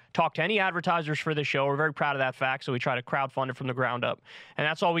never talked to any advertisers for this show. We're very proud of that fact, so we try to crowdfund it from the ground up. And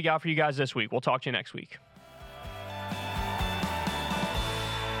that's all we got for you guys this week. We'll talk to you next week.